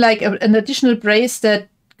mean. You mean like an additional brace that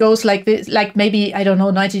goes like this, like maybe, I don't know,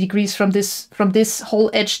 90 degrees from this whole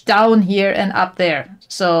edge down here and up there.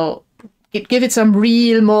 So give it some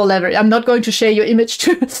real more leverage. I'm not going to share your image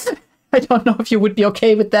too. I don't know if you would be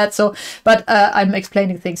okay with that. So, but I'm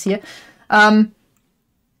explaining things here.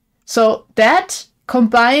 So that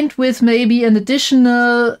combined with maybe an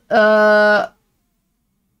additional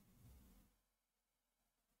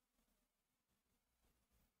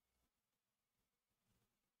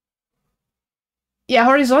yeah,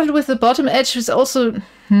 horizontal with the bottom edge is also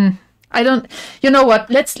I don't, you know what?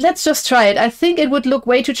 Let's just try it. I think it would look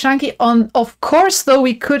way too chunky. Of course, though,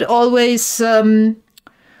 we could always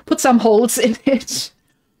put some holes in it.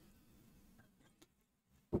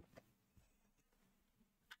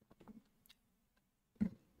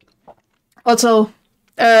 Also,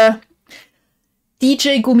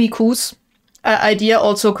 DJ Gumiku's idea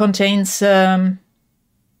also contains a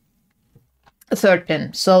third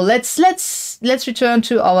pin. So let's return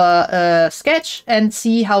to our sketch and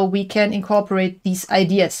see how we can incorporate these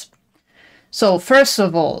ideas. So first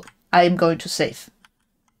of all, I'm going to save.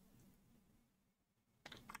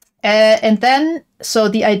 And then, so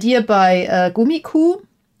the idea by Gumiku,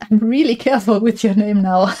 I'm really careful with your name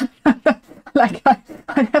now. Like I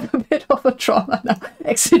have a bit of a trauma now,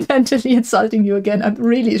 accidentally insulting you again. I'm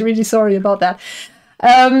really, really sorry about that.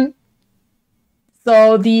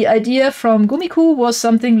 So the idea from Gumiku was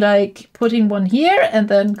something like putting one here and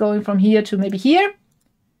then going from here to maybe here.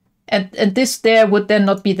 And this there would then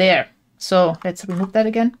not be there. So let's remove that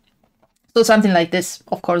again. So something like this,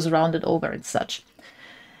 of course, rounded over and such.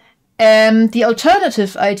 The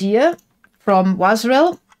alternative idea from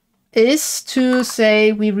Wasrel is to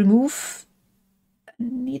say we remove... I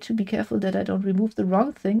need to be careful that I don't remove the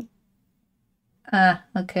wrong thing.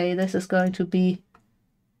 Okay, this is going to be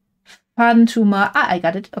fun to I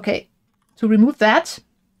got it. Okay, to remove that.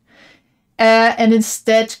 And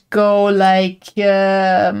instead go like...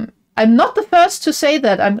 I'm not the first to say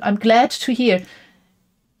that. I'm glad to hear.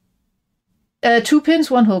 2 pins,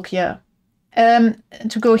 1 hook, yeah.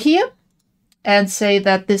 To go here and say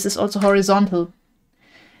that this is also horizontal.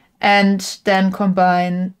 And then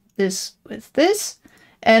combine this with this.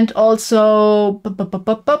 And also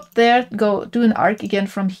there, go do an arc again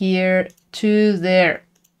from here to there.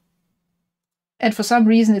 And for some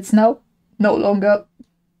reason it's now no longer.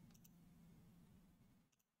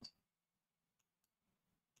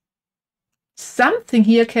 Something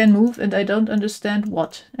here can move and I don't understand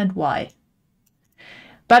what and why.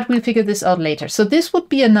 But we'll figure this out later. So this would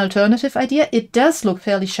be an alternative idea. It does look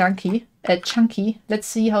fairly chunky. Let's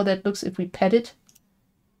see how that looks if we pet it.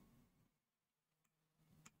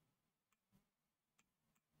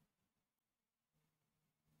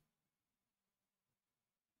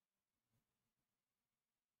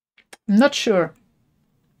 I'm not sure.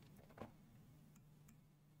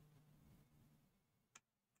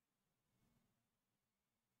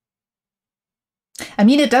 I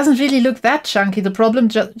mean, it doesn't really look that chunky. The problem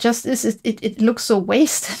just is it looks so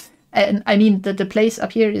wasted. And I mean, the place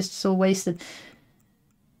up here is so wasted.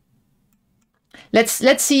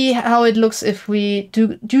 Let's see how it looks if we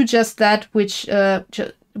do just that, what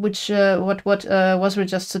Wasra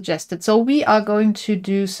just suggested. So we are going to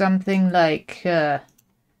do something like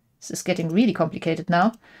this is getting really complicated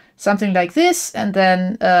now. Something like this, and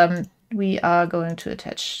then we are going to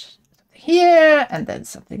attach here and then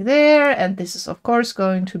something there, and this is of course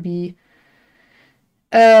going to be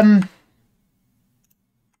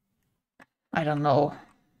I don't know,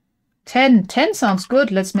 10 sounds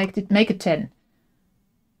good. Let's make it 10.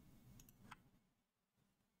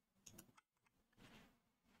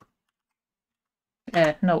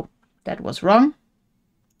 No, that was wrong.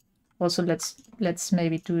 Also let's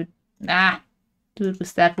maybe do it do it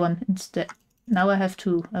with that one instead. Now I have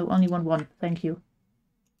 2. I only want 1. Thank you.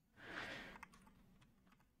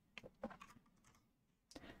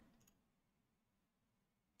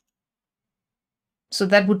 So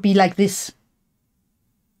that would be like this.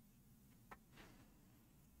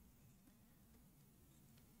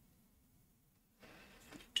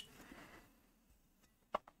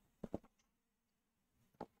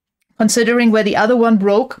 Considering where the other one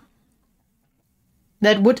broke,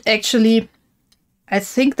 that would actually, I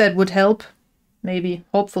think that would help, maybe,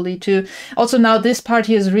 hopefully too. Also now this part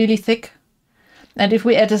here is really thick. And if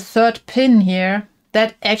we add a 3rd pin here,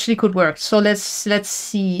 that actually could work. So let's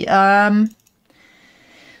see.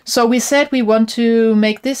 So we said we want to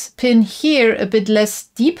make this pin here a bit less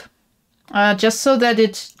deep, just so that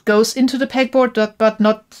it goes into the pegboard, but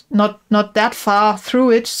not that far through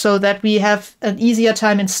it, so that we have an easier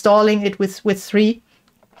time installing it with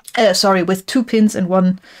 2 pins and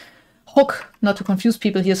 1 hook, not to confuse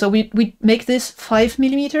people here. So we make this 5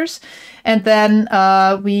 millimeters, and then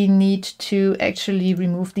we need to actually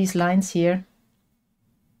remove these lines here.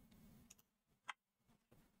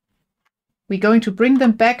 We're going to bring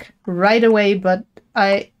them back right away, but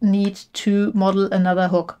I need to model another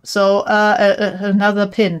hook. So another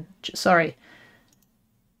pin, sorry.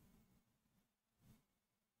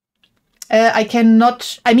 I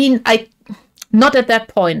cannot, I mean, not at that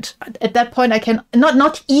point. At that point, I can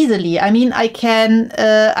not easily. I mean, I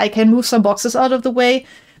can move some boxes out of the way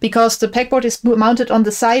because the pegboard is mounted on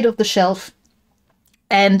the side of the shelf.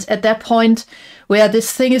 And at that point where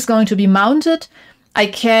this thing is going to be mounted, I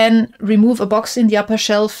can remove a box in the upper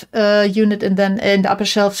shelf unit, and then in the upper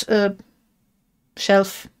shelf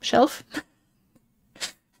shelf.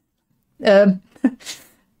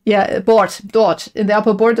 Yeah, board in the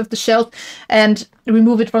upper board of the shelf, and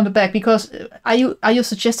remove it from the back. Because are you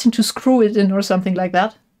suggesting to screw it in or something like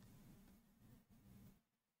that?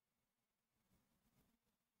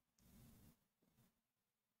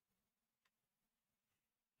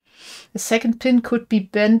 The second pin could be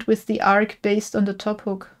bent with the arc based on the top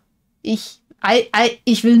hook. Ich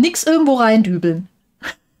will nix irgendwo reindübeln.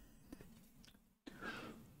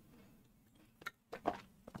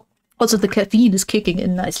 Also, the caffeine is kicking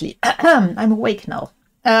in nicely. I'm awake now.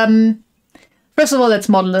 First of all, let's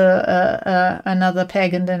model another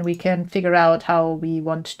peg, and then we can figure out how we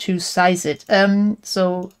want to size it.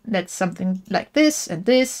 So that's something like this, and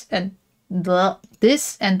this, and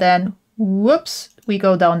this, and then whoops, we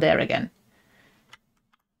go down there again.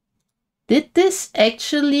 Did this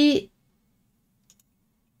actually...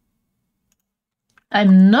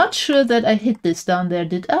 I'm not sure that I hit this down there,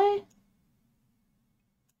 did I?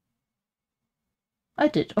 I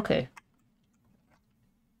did, okay.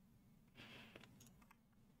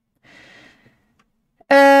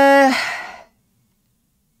 Yeah,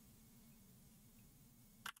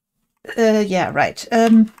 right.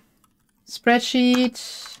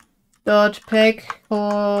 Spreadsheet dot peg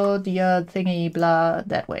for the thingy blah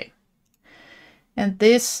that way. And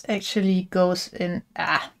this actually goes in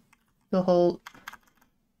the whole...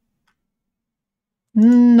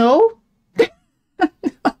 No?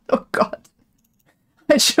 Oh god.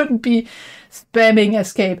 I shouldn't be spamming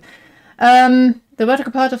escape. The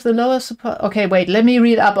vertical part of the lower support... Okay, wait, let me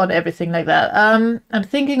read up on everything like that. I'm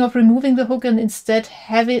thinking of removing the hook and instead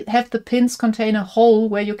have the pins contain a hole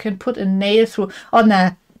where you can put a nail through. Oh,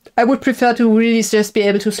 nah. I would prefer to really just be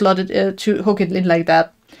able to slot it, to hook it in like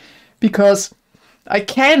that. Because I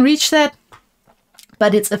can reach that,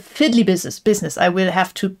 but it's a fiddly business. I will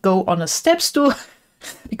have to go on a step stool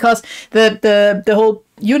because the whole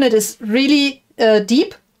unit is really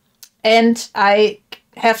deep, and I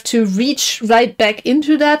have to reach right back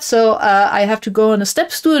into that. So I have to go on a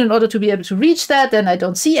step stool in order to be able to reach that. Then I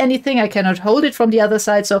don't see anything. I cannot hold it from the other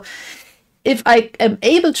side. So if I am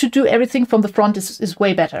able to do everything from the front is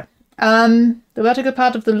way better. The vertical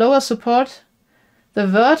part of the lower support. The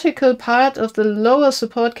vertical part of the lower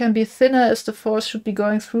support can be thinner as the force should be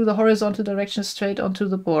going through the horizontal direction straight onto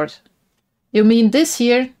the board. You mean this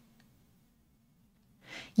here?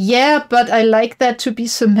 Yeah, but I like that to be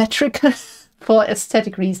symmetrical for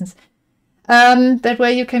aesthetic reasons. That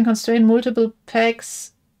way you can constrain multiple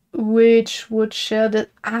pegs which would share the...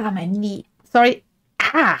 my knee. Sorry.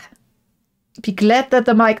 Be glad that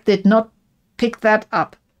the mic did not pick that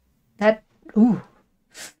up. Ooh.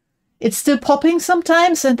 It's still popping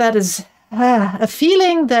sometimes, and that is a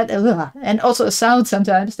feeling that... and also a sound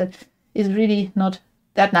sometimes that is really not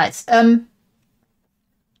that nice.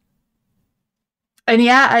 And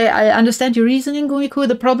yeah, I understand your reasoning, Gumiku.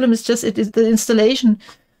 The problem is just the installation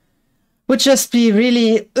would just be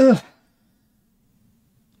really...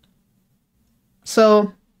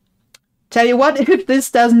 So, tell you what, if this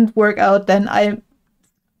doesn't work out, then I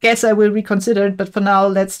guess I will reconsider it. But for now,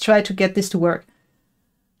 let's try to get this to work.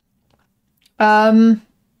 I'm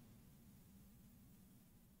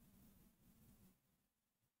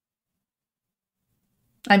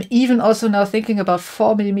even also now thinking about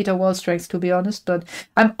 4mm wall strength, to be honest, but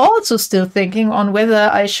I'm also still thinking on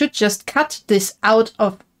whether I should just cut this out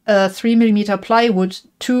of 3mm plywood,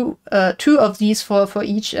 two of these for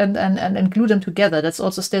each, and glue them together. That's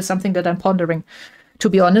also still something that I'm pondering, to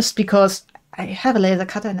be honest, because I have a laser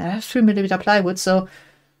cutter and I have 3mm plywood, so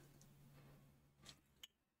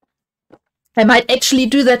I might actually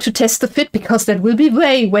do that to test the fit, because that will be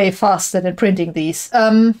way, way faster than printing these.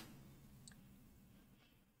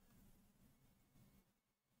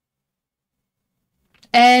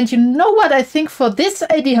 And you know what? I think for this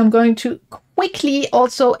idea, I'm going to quickly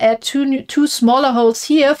also add two smaller holes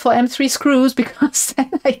here for M3 screws, because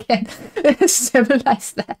then I can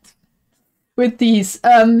stabilize that. with these.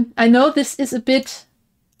 I know this is a bit...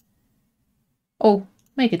 Oh,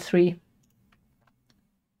 make it 3.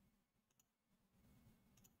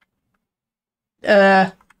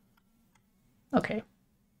 Okay.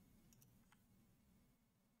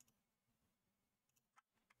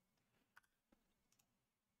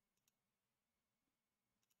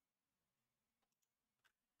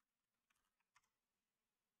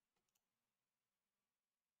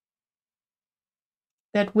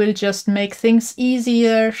 That will just make things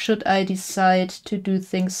easier should I decide to do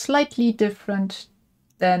things slightly different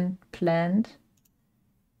than planned.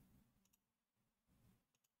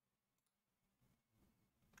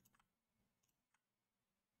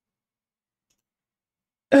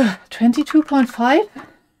 Ugh, 22.5?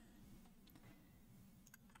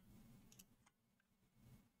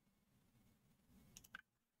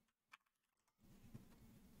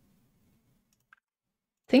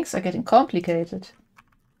 Things are getting complicated.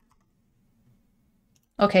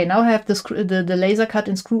 Okay, now I have the laser cut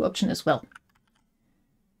and screw option as well.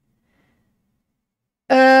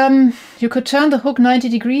 You could turn the hook 90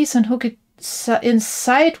 degrees and hook it in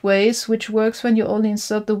sideways, which works when you only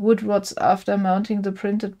insert the wood rods after mounting the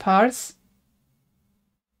printed parts.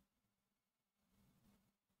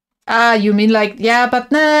 Ah, you mean like, yeah,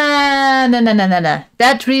 but nah.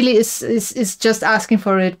 That really is just asking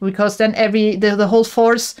for it, because then the whole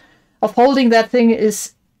force of holding that thing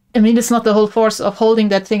is, I mean, it's not the whole force of holding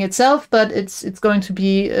that thing itself, but it's going to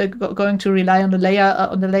be going to rely on the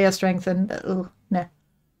layer strength, and nah.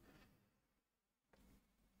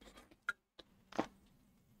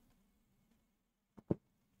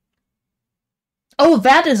 Oh,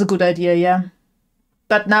 that is a good idea, yeah.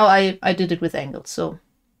 But now I did it with angles, so.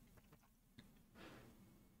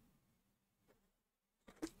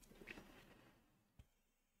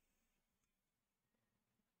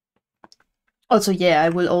 Also, yeah, I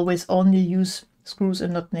will always only use screws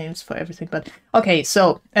and not nails for everything. But okay,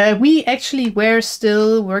 so we actually were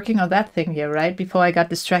still working on that thing here, right? Before I got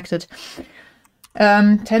distracted.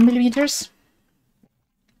 10 millimeters.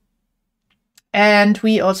 And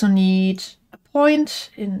we also need a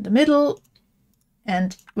point in the middle.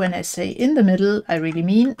 And when I say in the middle, I really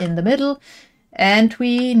mean in the middle. And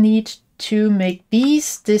we need to make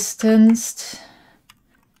these distanced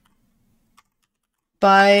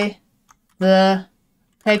by the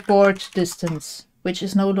pegboard distance, which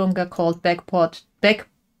is no longer called pegboard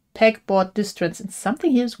distance. And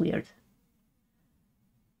something here is weird.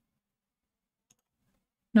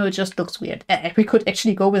 No, it just looks weird. We could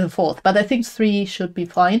actually go with a 4th, but I think 3 should be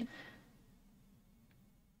fine.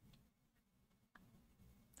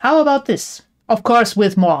 How about this? Of course,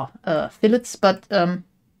 with more fillets, but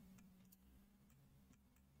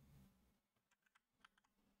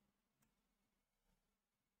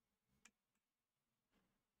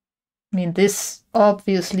I mean, this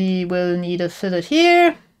obviously will need a fillet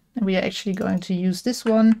here, and we are actually going to use this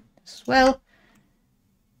one as well.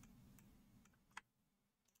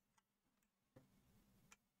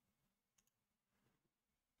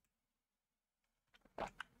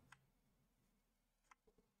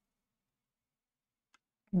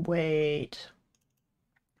 Wait.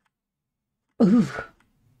 Ooh.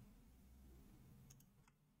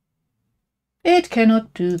 It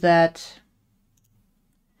cannot do that.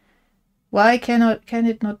 Why can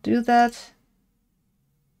it not do that?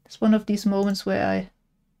 It's one of these moments where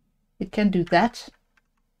it can do that.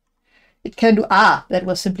 It can do, that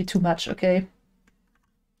was simply too much, okay.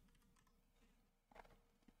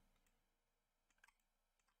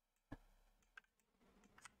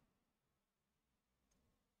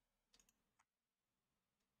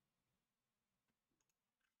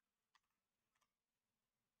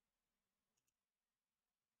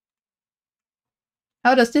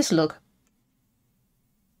 How does this look?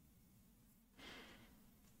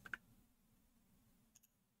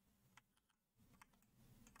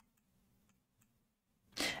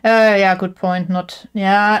 Yeah, good point. Not,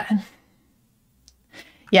 yeah.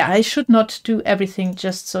 Yeah, I should not do everything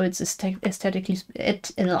just so it's aesthetically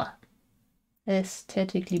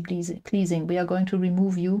pleasing. We are going to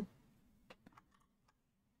remove you.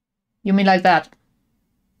 You mean like that?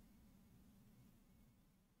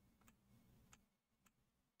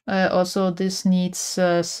 Also, this needs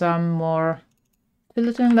some more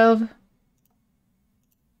fillet and love.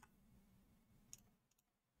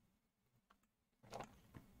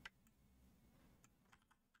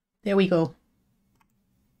 There we go.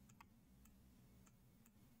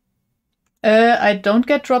 I don't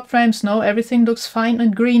get drop frames. No, everything looks fine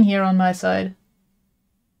and green here on my side.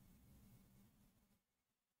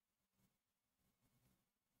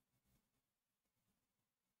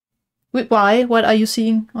 Wait, why? What are you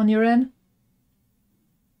seeing on your end?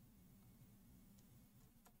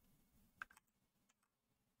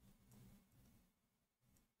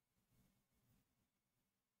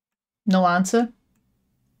 No answer.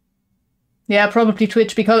 Yeah, probably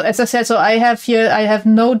Twitch, because as I said, so I have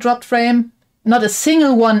no dropped frame, not a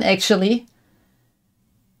single one actually,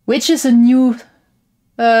 which is a new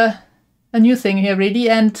thing here really,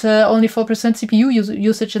 and only 4% CPU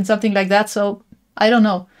usage and something like that. So I don't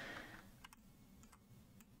know.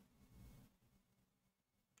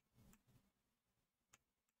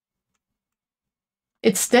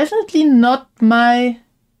 It's definitely not my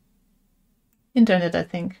internet, I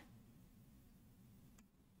think.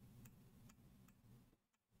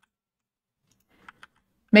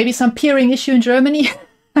 Maybe some peering issue in Germany?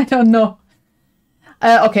 I don't know.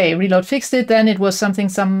 Okay, Reload fixed it. Then it was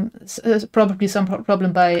probably some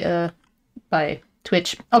problem by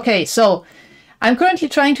Twitch. Okay, so I'm currently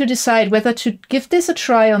trying to decide whether to give this a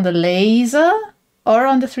try on the laser or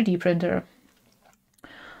on the 3D printer.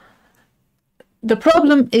 The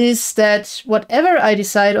problem is that whatever I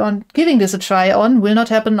decide on giving this a try on will not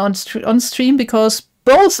happen on stream, because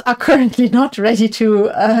both are currently not ready to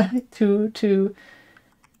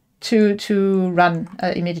run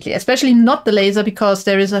immediately. Especially not the laser, because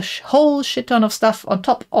there is a whole shit ton of stuff on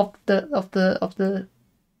top of the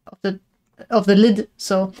lid.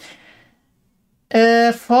 So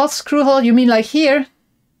fourth screw hole, you mean like here?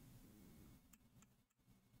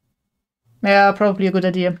 Yeah, probably a good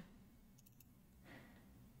idea.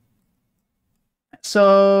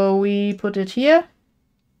 So we put it here.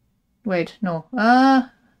 Wait, no.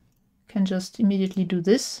 Can just immediately do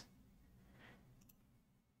this.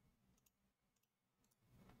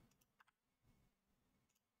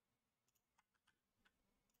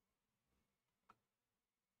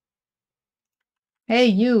 Hey,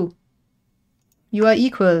 you. You are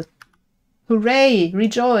equal. Hooray!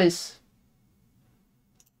 Rejoice.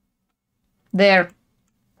 There.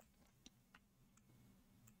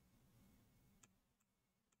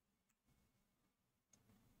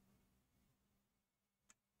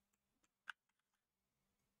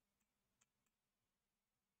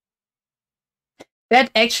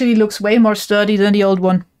 That actually looks way more sturdy than the old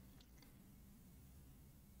one.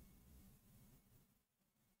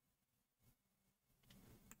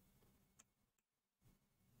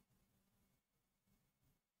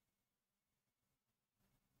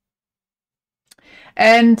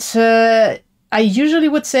 And I usually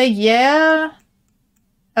would say, yeah,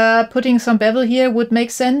 putting some bevel here would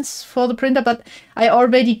make sense for the printer, but I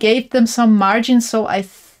already gave them some margin, so I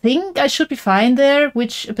think I should be fine there,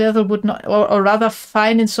 which bevel would not, or rather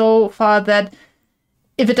fine in so far that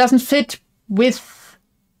if it doesn't fit without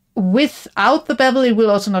the bevel, it will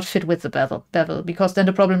also not fit with the bevel, because then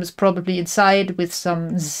the problem is probably inside with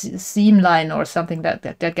some seam line or something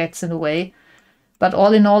that gets in the way. But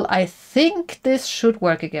all in all, I think this should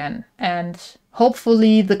work again. And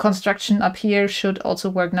hopefully the construction up here should also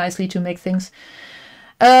work nicely to make things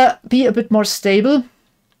be a bit more stable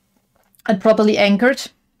and properly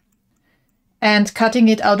anchored. And cutting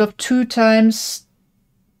it out of 2 times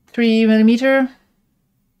 3mm.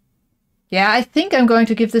 Yeah, I think I'm going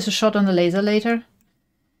to give this a shot on the laser later.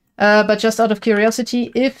 But just out of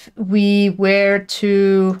curiosity, if we were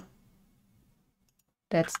to...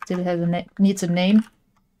 That still needs a name.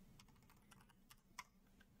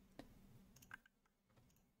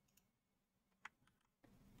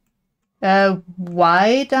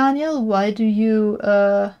 Why, Daniel? Why do you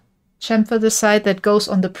chamfer the side that goes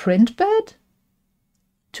on the print bed?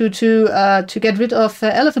 To get rid of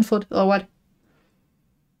elephant foot, or what?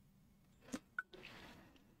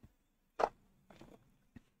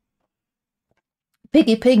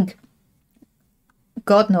 Piggy pink.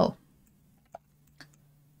 God no.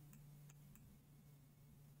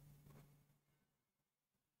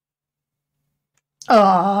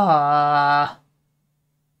 Ah.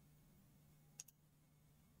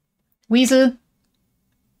 Weasel,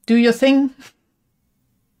 do your thing.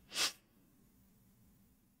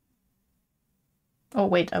 Oh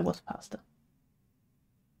wait, I was faster.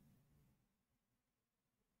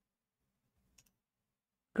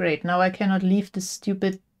 Great, now I cannot leave this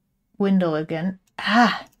stupid window again.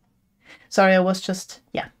 Ah! Sorry, I was just,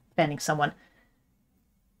 yeah, banning someone.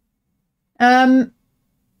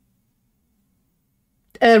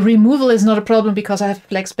 Removal is not a problem because I have a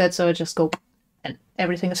flex bed, so I just go and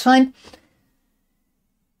everything is fine.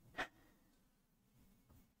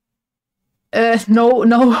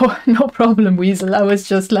 No problem, Weasel. I was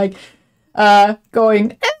just like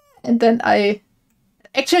going, and then I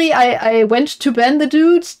went to ban the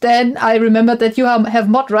dude, then I remembered that you have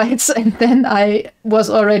mod rights, and then I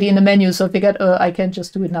was already in the menu, so I figured I can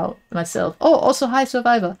just do it now myself. Oh, also hi,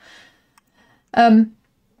 Survivor.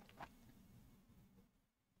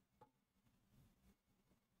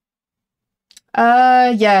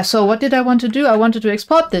 Yeah, so what did I want to do? I wanted to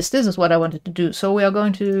export this. This is what I wanted to do. So we are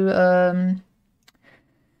going to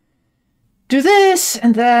do this,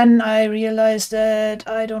 and then I realized that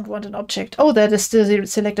I don't want an object. Oh, that is still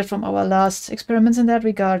selected from our last experiments in that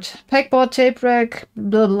regard. Pegboard, tape rack,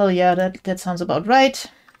 blah, blah, yeah, that sounds about right.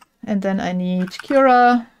 And then I need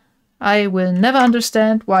Cura. I will never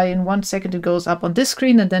understand why in 1 second it goes up on this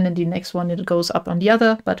screen and then in the next one it goes up on the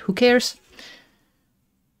other, but who cares?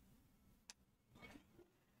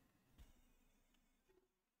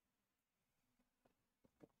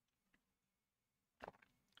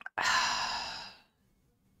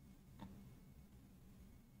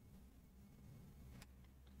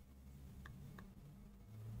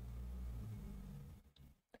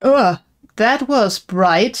 Ugh, that was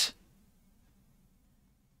bright.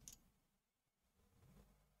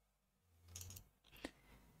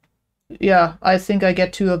 Yeah, I think I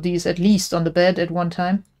get 2 of these at least on the bed at one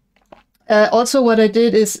time. Also, what I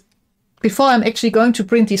did is, before I'm actually going to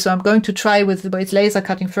print these, so I'm going to try with laser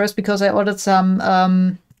cutting first, because I ordered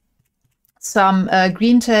some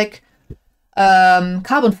green tech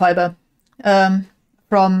carbon fiber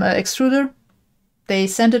from Extruder. They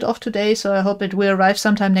sent it off today, so I hope it will arrive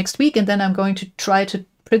sometime next week, and then I'm going to try to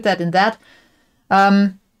print that in that.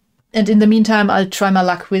 And in the meantime, I'll try my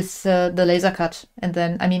luck with the laser cut. And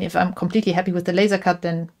then, I mean, if I'm completely happy with the laser cut,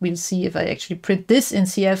 then we'll see if I actually print this in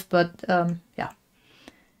CF, but yeah.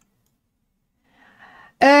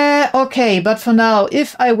 Okay, but for now,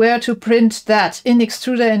 if I were to print that in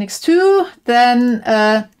Extruder NX2, then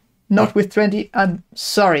not with 20, I'm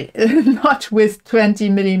sorry, not with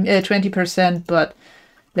 20%, but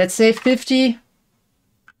let's say 50.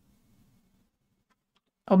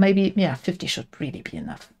 Or maybe, yeah, 50 should really be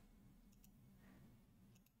enough.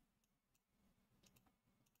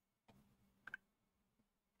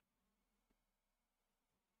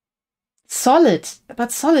 Solid,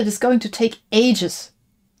 but solid is going to take ages.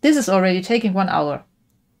 This is already taking 1 hour.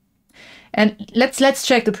 And let's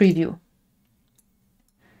check the preview.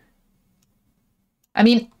 I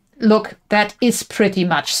mean, look, that is pretty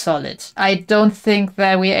much solid. I don't think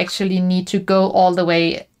that we actually need to go all the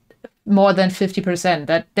way more than 50%.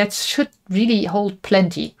 That should really hold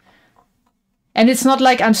plenty. And it's not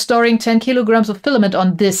like I'm storing 10 kilograms of filament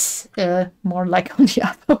on this, more like on the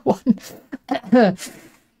other one.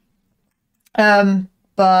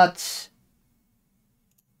 But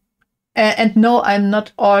and no, I'm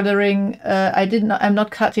not ordering. I'm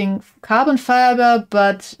not cutting carbon fiber,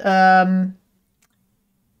 but I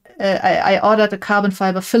ordered a carbon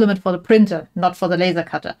fiber filament for the printer, not for the laser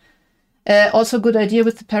cutter. Also, good idea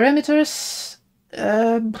with the parameters.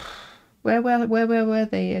 Where were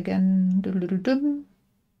they again?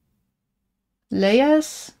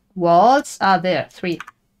 Layers, walls. Ah, there, 3.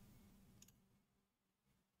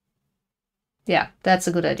 Yeah, that's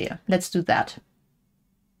a good idea. Let's do that.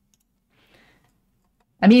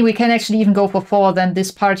 I mean, we can actually even go for 4, then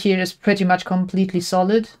this part here is pretty much completely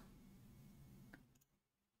solid.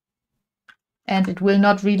 And it will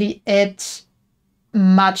not really add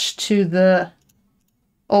much to the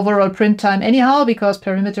overall print time anyhow, because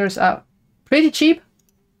perimeters are pretty cheap.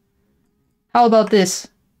 How about this?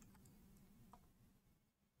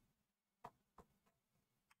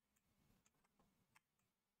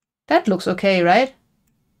 That looks okay, right?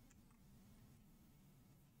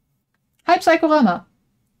 Hi, Psychorama.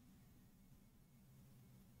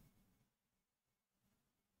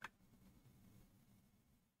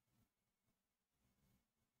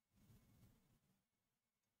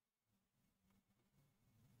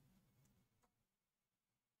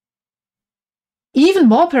 Even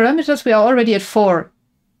more parameters, we are already at 4.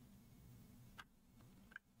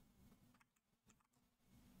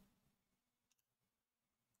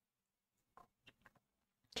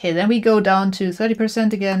 Okay, then we go down to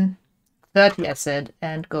 30% again. 30, I said,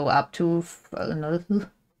 and go up to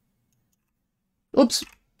another. Oops.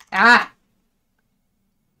 Ah!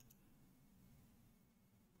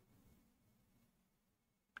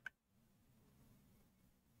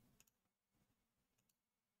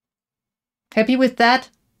 Happy with that?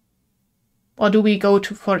 Or do we go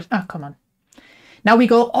to for... Ah, come on. Now we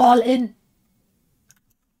go all in.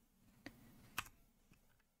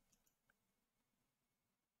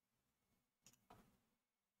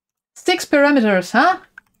 Six parameters, huh?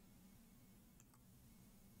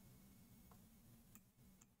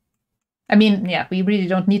 I mean, yeah, we really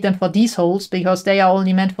don't need them for these holes because they are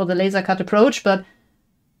only meant for the laser cut approach, but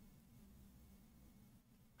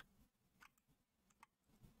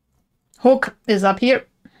hook is up here.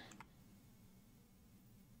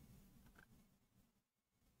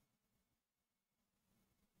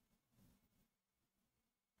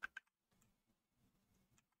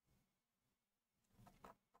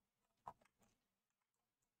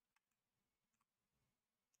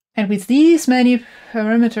 And with these many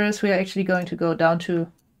parameters, we are actually going to go down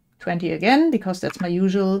to 20 again, because that's my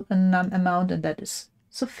usual amount, and that is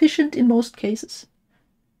sufficient in most cases.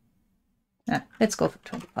 Let's go for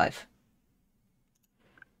 25.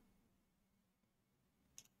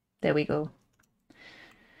 There we go.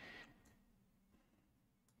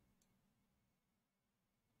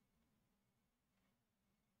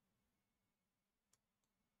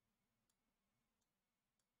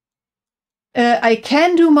 I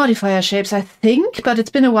can do modifier shapes, I think, but it's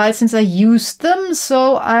been a while since I used them,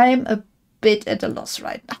 so I'm a bit at a loss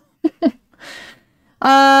right now.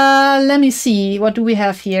 Let me see. What do we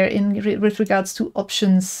have here with regards to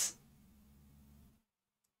options?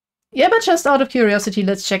 Yeah, but just out of curiosity,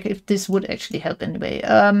 let's check if this would actually help anyway.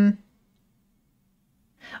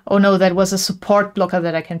 Oh no, that was a support blocker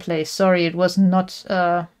that I can place. Sorry, it was not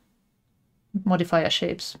modifier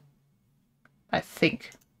shapes, I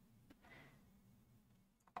think.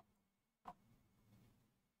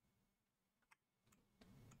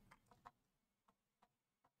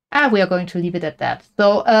 We are going to leave it at that.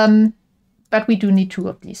 So, but we do need 2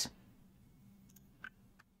 of these.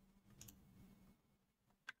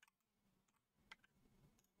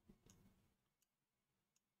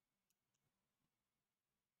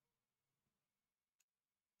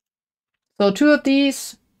 So 2 of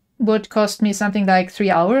these would cost me something like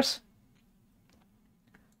 3 hours.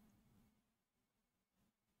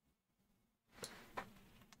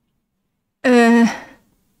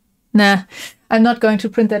 Nah, I'm not going to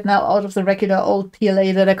print that now out of the regular old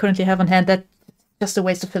PLA that I currently have on hand. That's just a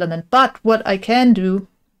waste of filament. But what I can do...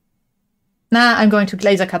 I'm going to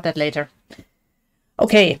laser cut that later.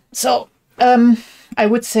 Okay, so I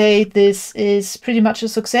would say this is pretty much a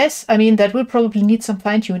success. I mean, that will probably need some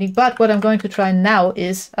fine-tuning, but what I'm going to try now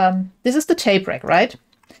is... this is the tape rack, right?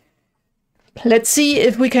 Let's see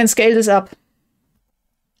if we can scale this up.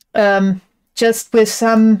 Just with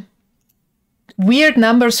some weird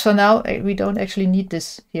numbers for now. We don't actually need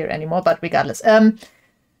this here anymore, but regardless.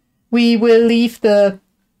 We will leave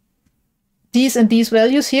these and these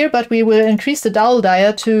values here, but we will increase the dowel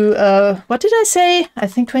dia to, what did I say? I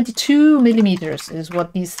think 22 millimeters is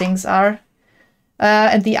what these things are.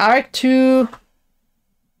 And the arc to...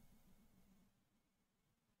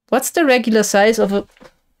 What's the regular size of a...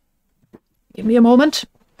 Give me a moment.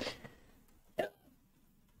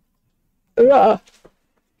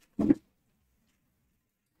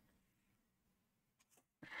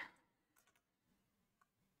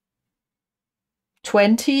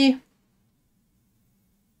 20.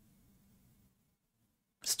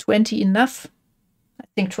 Is 20 enough? I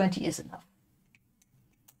think 20 is enough.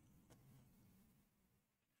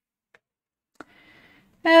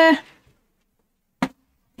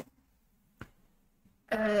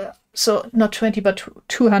 So not 20, but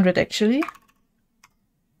 200 actually.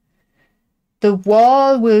 The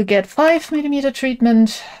wall will get 5 millimeter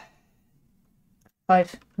treatment.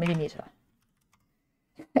 5 millimeter.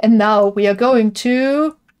 And now we are going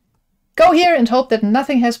to go here and hope that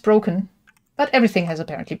nothing has broken. But everything has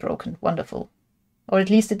apparently broken. Wonderful. Or at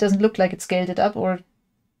least it doesn't look like it scaled it up, or...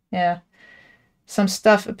 Yeah. Some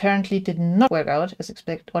stuff apparently did not work out as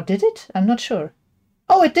expected. Or did it? I'm not sure.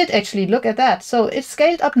 Oh, it did actually. Look at that. So it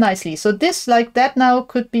scaled up nicely. So this, like that now,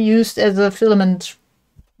 could be used as a filament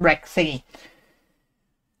rack thingy.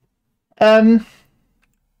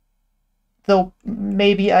 Though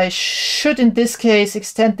maybe I should, in this case,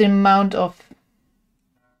 extend the amount of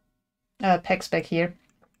PEX back here.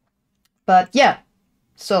 But yeah,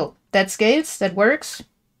 so that scales, that works.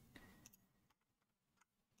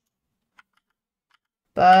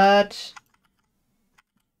 But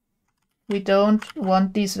we don't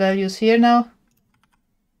want these values here now.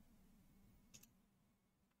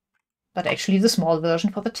 But actually the small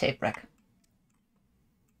version for the tape rack.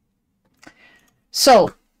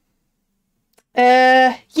 So,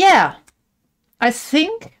 yeah, I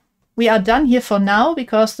think we are done here for now,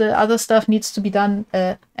 because the other stuff needs to be done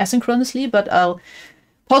asynchronously, but I'll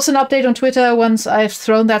post an update on Twitter once I've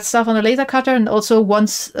thrown that stuff on a laser cutter, and also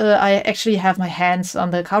once I actually have my hands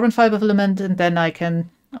on the carbon fiber filament, and then I can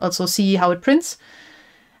also see how it prints.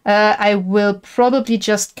 I will probably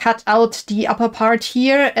just cut out the upper part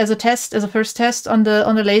here as a test, as a first test on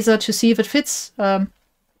the laser to see if it fits,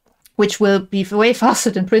 which will be way faster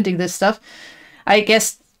than printing this stuff. I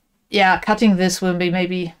guess, yeah, cutting this will be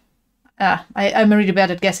maybe... I'm really bad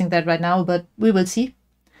at guessing that right now, but we will see.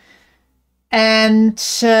 And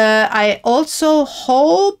I also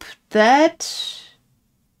hope that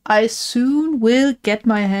I soon will get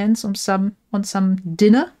my hands on some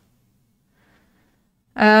dinner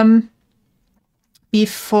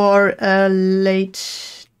before a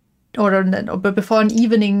late before an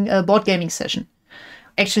evening board gaming session,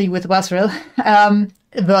 actually with Wasrel,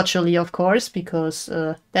 virtually, of course, because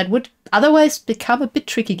that would otherwise become a bit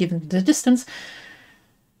tricky given the distance.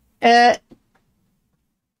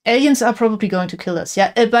 Aliens are probably going to kill us.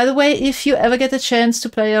 Yeah. By the way, if you ever get a chance to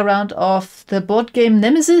play a round of the board game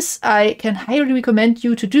Nemesis, I can highly recommend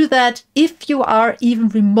you to do that if you are even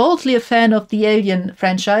remotely a fan of the Alien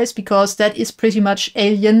franchise, because that is pretty much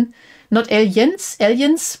Alien, not Aliens.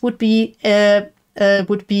 Aliens would be the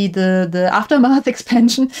Aftermath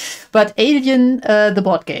expansion, but Alien, the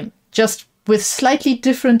board game, just with slightly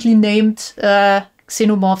differently named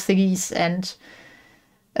xenomorph thingies and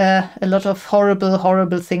a lot of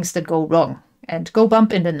horrible things that go wrong and go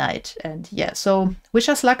bump in the night. And yeah, so wish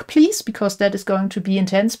us luck, please, because that is going to be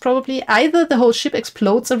intense. Probably either the whole ship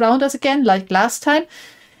explodes around us again, like last time,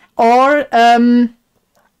 or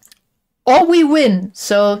we win.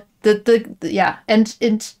 So and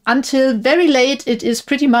until very late, it is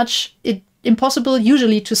pretty much impossible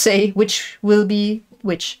usually to say which will be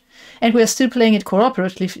which. And we are still playing it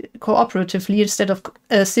cooperatively instead of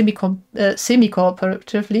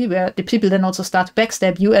semi-cooperatively, where the people then also start to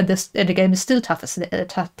backstab you, and the game is still tough as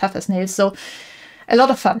nails. So a lot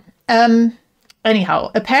of fun. Anyhow,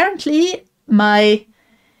 apparently my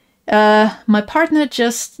partner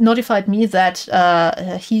just notified me that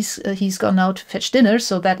he's gone out to fetch dinner,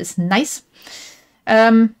 so that is nice.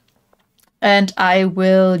 And I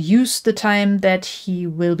will use the time that he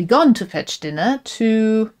will be gone to fetch dinner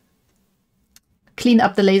to clean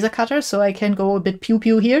up the laser cutter so I can go a bit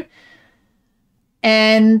pew-pew here.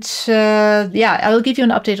 And I'll give you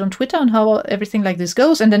an update on Twitter on how everything like this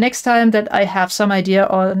goes. And the next time that I have some idea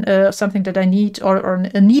on something that I need or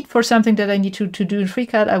a need for something that I need to do in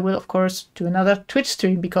FreeCAD, I will, of course, do another Twitch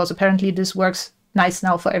stream, because apparently this works nice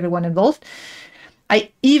now for everyone involved.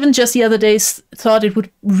 I even just the other days thought it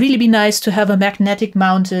would really be nice to have a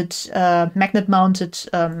magnet-mounted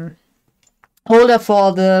holder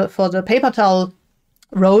for the paper towel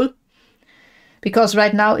roll, because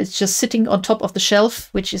right now it's just sitting on top of the shelf,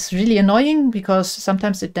 which is really annoying because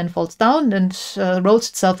sometimes it then falls down and rolls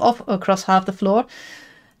itself off across half the floor.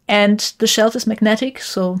 And the shelf is magnetic,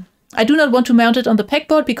 so I do not want to mount it on the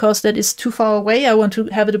pegboard because that is too far away. I want to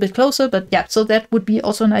have it a bit closer, but yeah, so that would be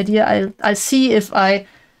also an idea. I'll see if I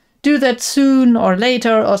do that soon or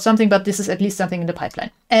later or something, but this is at least something in the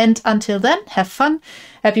pipeline. And until then, have fun.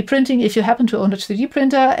 Happy printing if you happen to own a 3D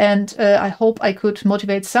printer, and I hope I could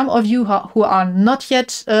motivate some of you who are not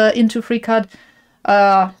yet into FreeCAD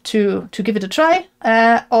to give it a try.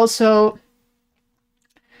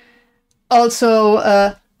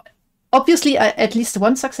 Obviously, at least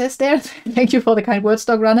one success there. Thank you for the kind words,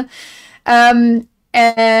 Dog Runner.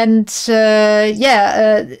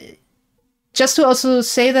 Just to also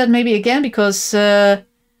say that maybe again, because a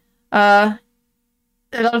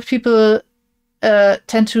lot of people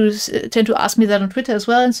tend to ask me that on Twitter as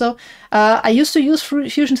well. And so I used to use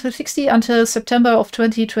Fusion 360 until September of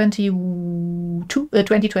 2020,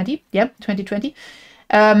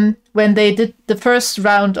 when they did the first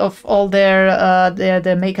round of all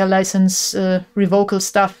their maker license revocal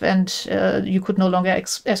stuff, and you could no longer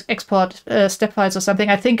export step files or something.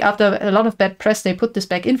 I think after a lot of bad press, they put this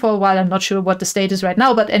back in for a while. I'm not sure what the state is right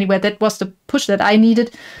now, but anyway, that was the push that I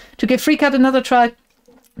needed to give FreeCAD another try,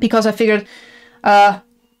 because I figured I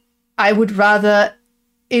would rather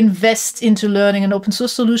invest into learning an open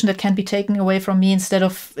source solution that can be taken away from me, instead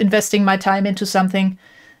of investing my time into something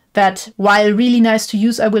that, while really nice to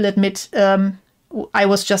use, I will admit, I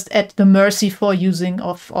was just at the mercy for using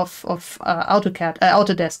of AutoCAD,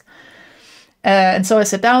 Autodesk. And so I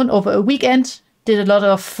sat down over a weekend, did a lot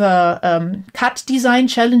of CAD design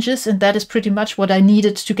challenges, and that is pretty much what I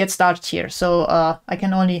needed to get started here. So I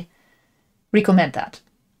can only recommend that.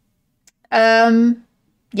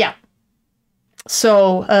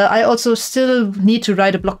 So I also still need to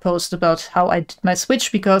write a blog post about how I did my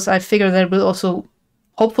switch, because I figure that will also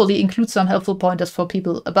hopefully include some helpful pointers for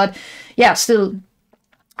people. But yeah, still,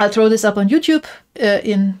 I'll throw this up on YouTube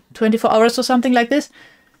in 24 hours or something like this.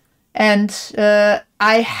 And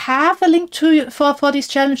I have a link for these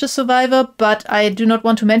challenges, Survivor, but I do not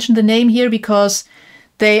want to mention the name here because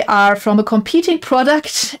they are from a competing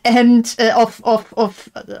product and of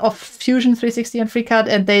Fusion 360 and FreeCAD,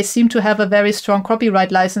 and they seem to have a very strong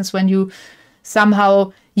copyright license when you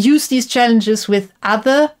somehow use these challenges with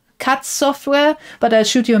other CAD software. But I'll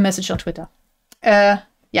shoot you a message on Twitter. And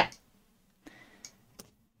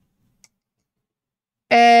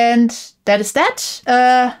that is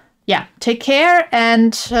that. Take care,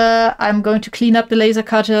 and I'm going to clean up the laser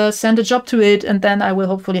cutter, send a job to it, and then I will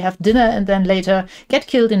hopefully have dinner, and then later get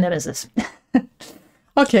killed in Nemesis.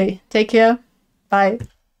 Okay, take care. Bye.